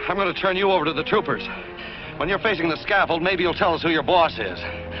 Morgan, I'm going to turn you over to the troopers. When you're facing the scaffold, maybe you'll tell us who your boss is.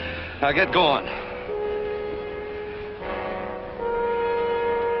 Now get going.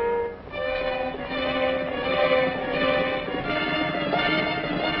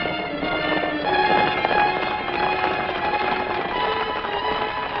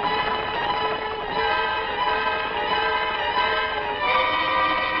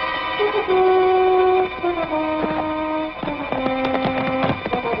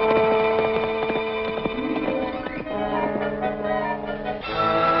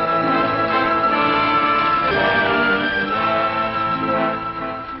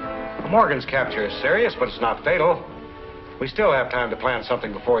 Morgan's capture is serious, but it's not fatal. We still have time to plan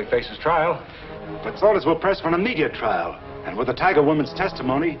something before he faces trial. But orders will press for an immediate trial. And with the Tiger woman's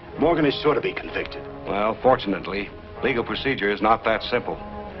testimony, Morgan is sure to be convicted. Well, fortunately, legal procedure is not that simple.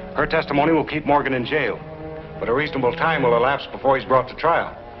 Her testimony will keep Morgan in jail, but a reasonable time will elapse before he's brought to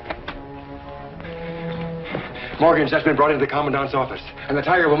trial. Morgan's just been brought into the commandant's office, and the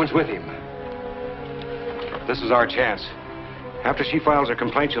Tiger woman's with him. This is our chance. After she files her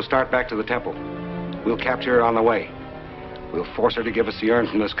complaint, she'll start back to the temple. We'll capture her on the way. We'll force her to give us the urn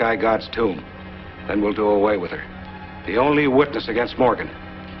from the Sky God's tomb. Then we'll do away with her. The only witness against Morgan.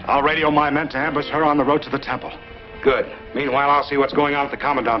 I'll radio my men to ambush her on the road to the temple. Good. Meanwhile, I'll see what's going on at the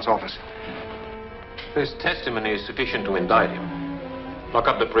Commandant's office. This testimony is sufficient to indict him. Lock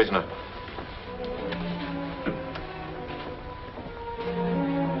up the prisoner.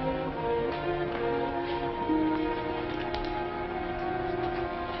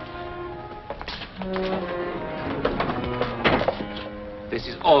 This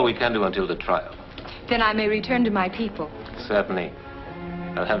is all we can do until the trial. Then I may return to my people. Certainly.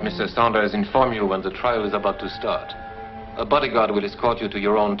 I'll have Mr. Saunders inform you when the trial is about to start. A bodyguard will escort you to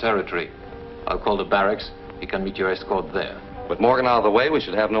your own territory. I'll call the barracks. You can meet your escort there. With Morgan out of the way, we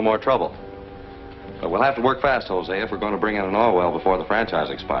should have no more trouble. But we'll have to work fast, Jose, if we're going to bring in an oil well before the franchise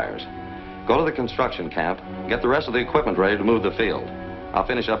expires. Go to the construction camp, get the rest of the equipment ready to move the field. I'll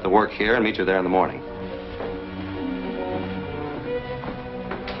finish up the work here and meet you there in the morning.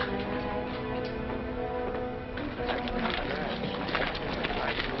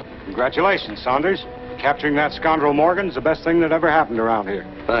 Congratulations, Saunders. Capturing that scoundrel Morgan's the best thing that ever happened around here.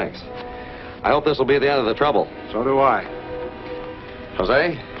 Thanks. I hope this will be the end of the trouble. So do I.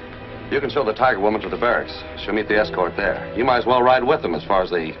 Jose, you can show the Tiger Woman to the barracks. She'll meet the escort there. You might as well ride with them as far as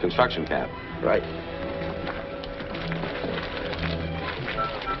the construction camp. Right.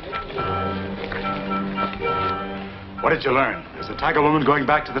 What did you learn? Is the Tiger Woman going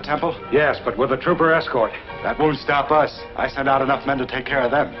back to the temple? Yes, but with a trooper escort. That won't stop us. I sent out enough men to take care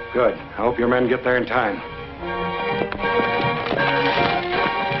of them. Good. I hope your men get there in time.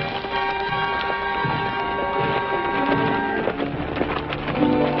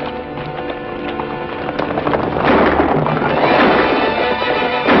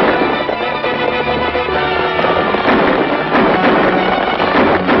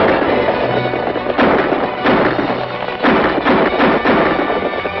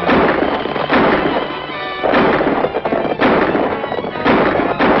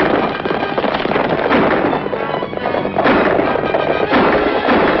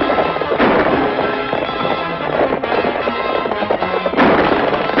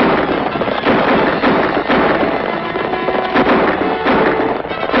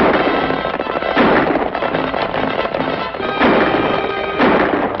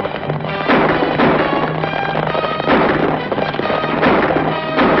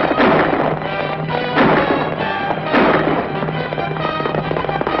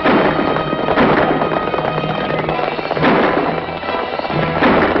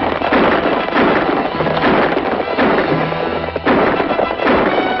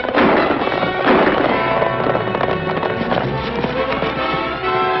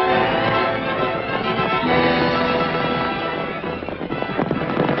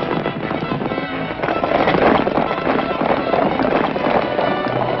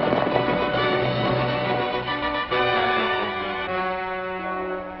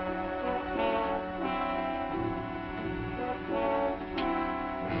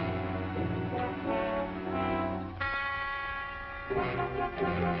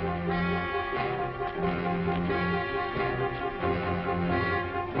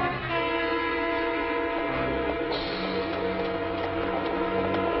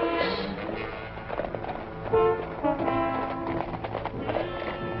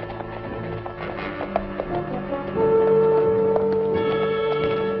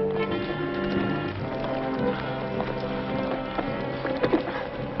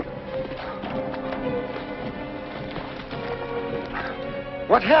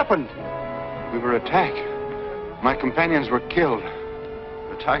 What happened? We were attacked. My companions were killed.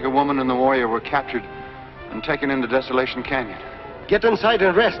 The Tiger Woman and the warrior were captured and taken into Desolation Canyon. Get inside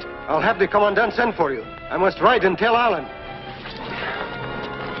and rest. I'll have the commandant send for you. I must ride and tell Allan.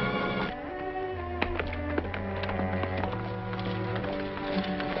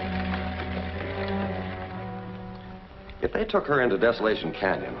 If they took her into Desolation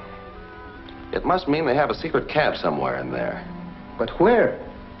Canyon, it must mean they have a secret camp somewhere in there. But where?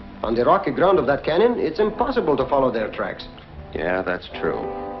 On the rocky ground of that canyon, it's impossible to follow their tracks. Yeah, that's true.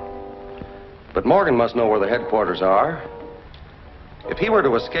 But Morgan must know where the headquarters are. If he were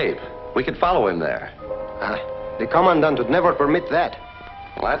to escape, we could follow him there. The commandant would never permit that.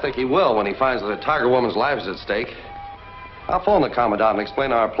 Well, I think he will when he finds that the Tiger Woman's life is at stake. I'll phone the commandant and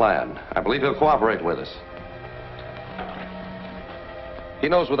explain our plan. I believe he'll cooperate with us. He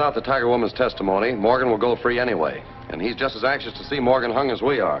knows without the Tiger Woman's testimony, Morgan will go free anyway. And he's just as anxious to see Morgan hung as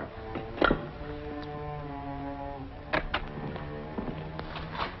we are.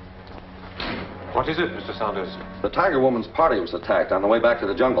 What is it, Mr. Saunders? The Tiger Woman's party was attacked on the way back to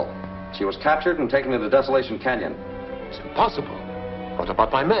the jungle. She was captured and taken into Desolation Canyon. It's impossible. What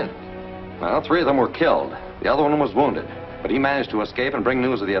about my men? Well, 3 of them were killed. The other one was wounded. But he managed to escape and bring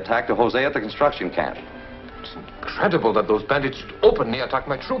news of the attack to Jose at the construction camp. It's incredible that those bandits should openly attack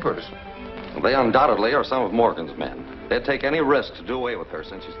my troopers. They undoubtedly are some of Morgan's men. They'd take any risk to do away with her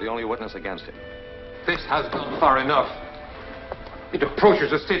since she's the only witness against him. This has gone far enough. It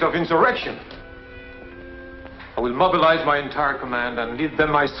approaches a state of insurrection. I will mobilize my entire command and lead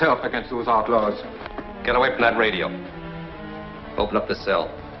them myself against those outlaws. Get away from that radio. Open up the cell.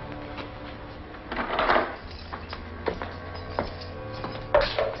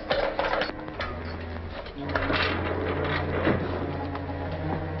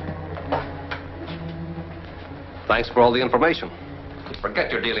 Thanks for all the information.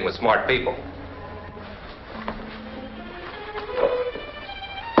 Forget you're dealing with smart people.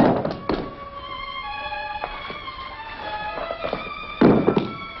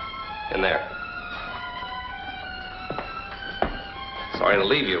 In there. Sorry to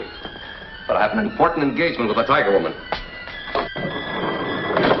leave you, but I have an important engagement with the Tiger Woman.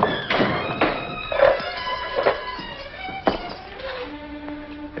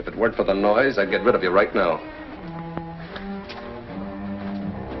 If it weren't for the noise, I'd get rid of you right now.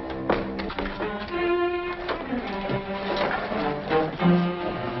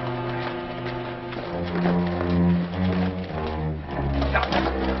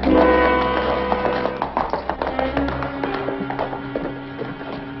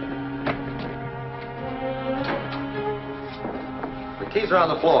 Keys are on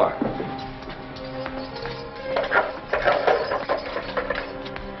the floor.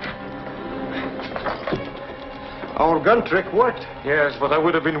 Our gun trick worked. Yes, but I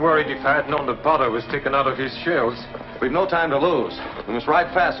would have been worried if I had known the powder was taken out of his shells. We've no time to lose. We must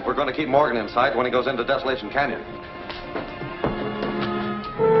ride fast if we're going to keep Morgan in sight when he goes into Desolation Canyon.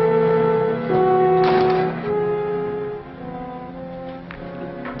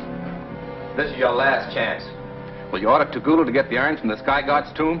 This is your last chance. Will you order Tagulu to get the urns from the Sky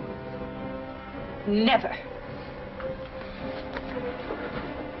God's tomb? Never.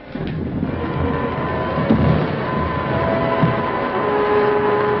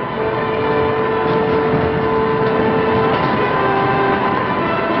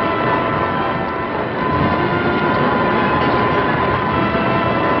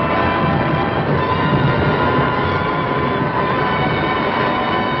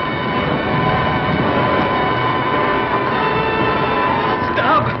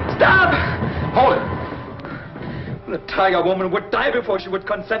 The Tiger Woman would die before she would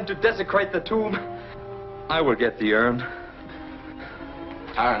consent to desecrate the tomb. I will get the urn.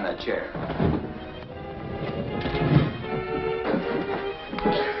 Tie her in that chair.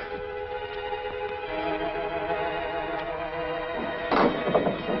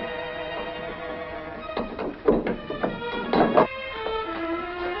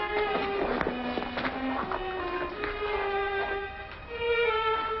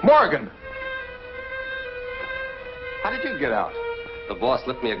 Morgan! How did you get out? The boss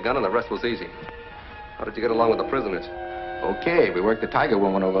slipped me a gun and the rest was easy. How did you get along with the prisoners? Okay, we worked the Tiger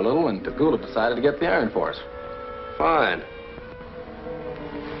Woman over a little, and Tagulu decided to get the iron for us. Fine.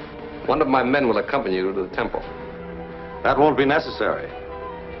 One of my men will accompany you to the temple. That won't be necessary.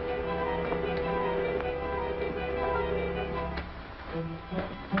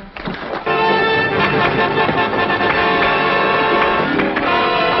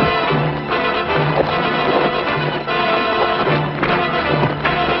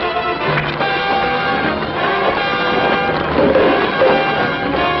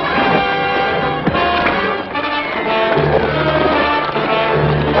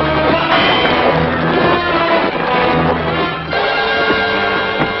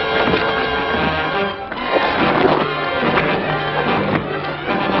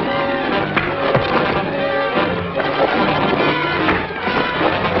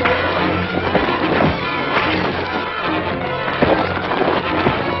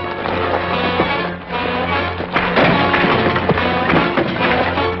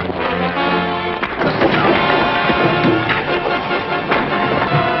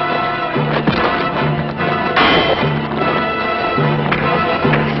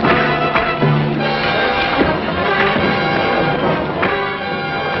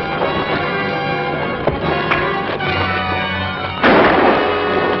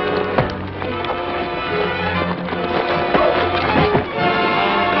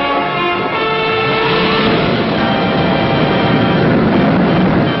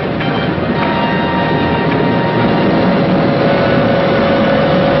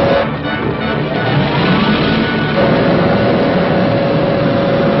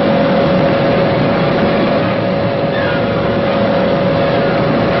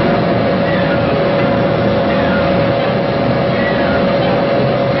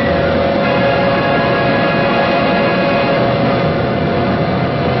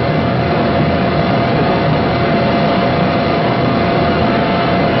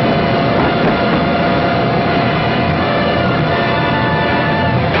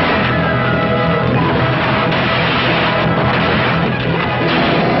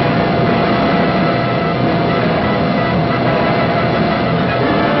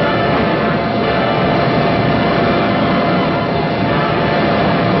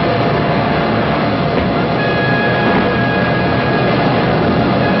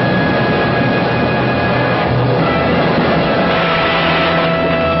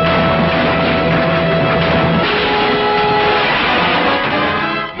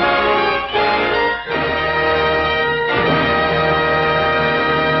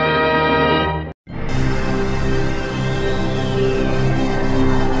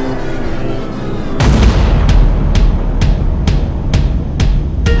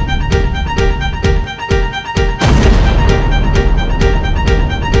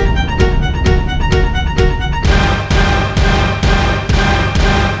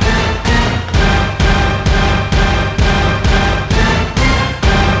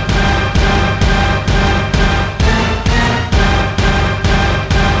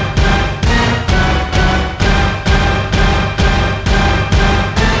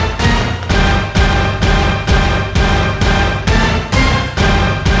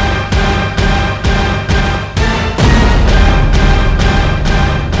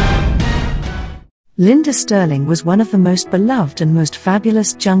 Linda Stirling was one of the most beloved and most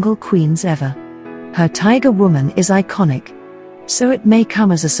fabulous jungle queens ever. Her Tiger Woman is iconic. So it may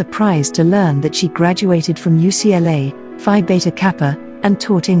come as a surprise to learn that she graduated from UCLA, Phi Beta Kappa, and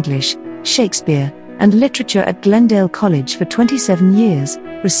taught English, Shakespeare, and literature at Glendale College for 27 years,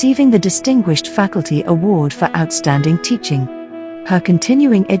 receiving the Distinguished Faculty Award for Outstanding Teaching. Her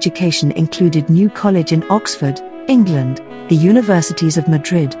continuing education included New College in Oxford, England, the Universities of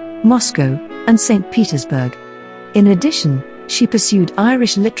Madrid, Moscow, and St. Petersburg. In addition, she pursued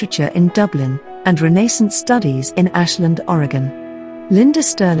Irish literature in Dublin, and Renaissance studies in Ashland, Oregon. Linda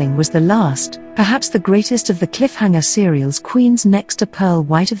Stirling was the last, perhaps the greatest of the cliffhanger serials queens next to Pearl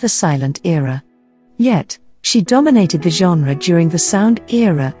White of the silent era. Yet, she dominated the genre during the sound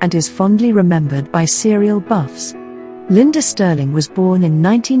era and is fondly remembered by serial buffs. Linda Stirling was born in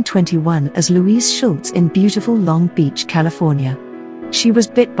 1921 as Louise Schultz in beautiful Long Beach, California. She was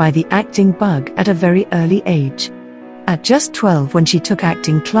bit by the acting bug at a very early age. At just 12 when she took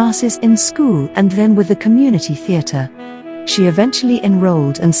acting classes in school and then with the community theater. She eventually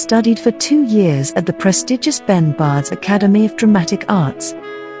enrolled and studied for 2 years at the prestigious Ben Bard's Academy of Dramatic Arts.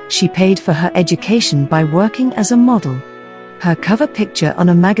 She paid for her education by working as a model. Her cover picture on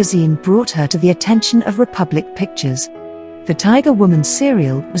a magazine brought her to the attention of Republic Pictures. The Tiger Woman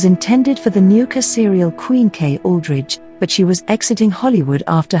serial was intended for the Nuka serial Queen Kay Aldridge, but she was exiting Hollywood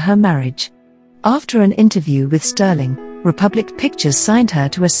after her marriage. After an interview with Stirling, Republic Pictures signed her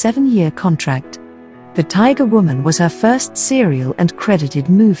to a 7-year contract. The Tiger Woman was her first serial and credited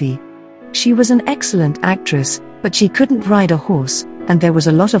movie. She was an excellent actress, but she couldn't ride a horse, and there was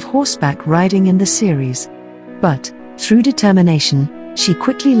a lot of horseback riding in the series. But, through determination, she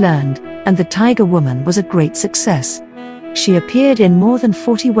quickly learned, and The Tiger Woman was a great success. She appeared in more than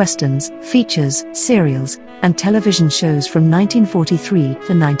 40 westerns, features, serials, and television shows from 1943 to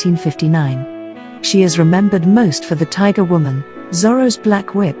 1959. She is remembered most for The Tiger Woman, Zorro's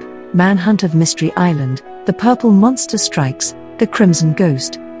Black Whip, Manhunt of Mystery Island, The Purple Monster Strikes, The Crimson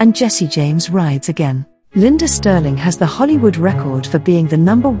Ghost, and Jesse James Rides Again. Linda Stirling has the Hollywood record for being the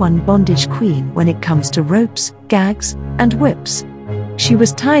 #1 bondage queen when it comes to ropes, gags, and whips. She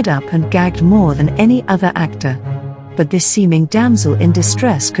was tied up and gagged more than any other actor. But this seeming damsel in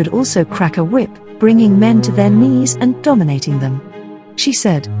distress could also crack a whip, bringing men to their knees and dominating them. She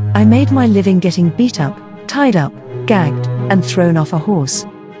said, "I made my living getting beat up, tied up, gagged, and thrown off a horse."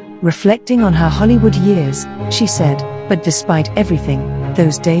 Reflecting on her Hollywood years, she said, "But despite everything,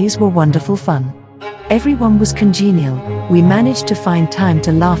 those days were wonderful fun. Everyone was congenial, we managed to find time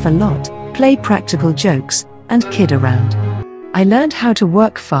to laugh a lot, play practical jokes, and kid around. I learned how to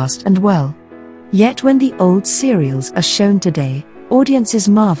work fast and well." Yet when the old serials are shown today, audiences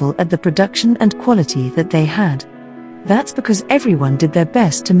marvel at the production and quality that they had. That's because everyone did their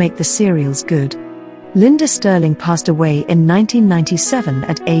best to make the serials good. Linda Stirling passed away in 1997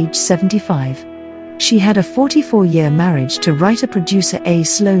 at age 75. She had a 44-year marriage to writer-producer A.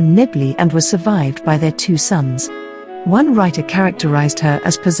 Sloan Nibley and was survived by their 2 sons. One writer characterized her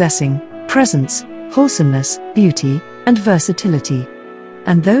as possessing presence, wholesomeness, beauty, and versatility.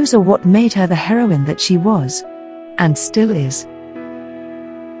 And those are what made her the heroine that she was. And still is.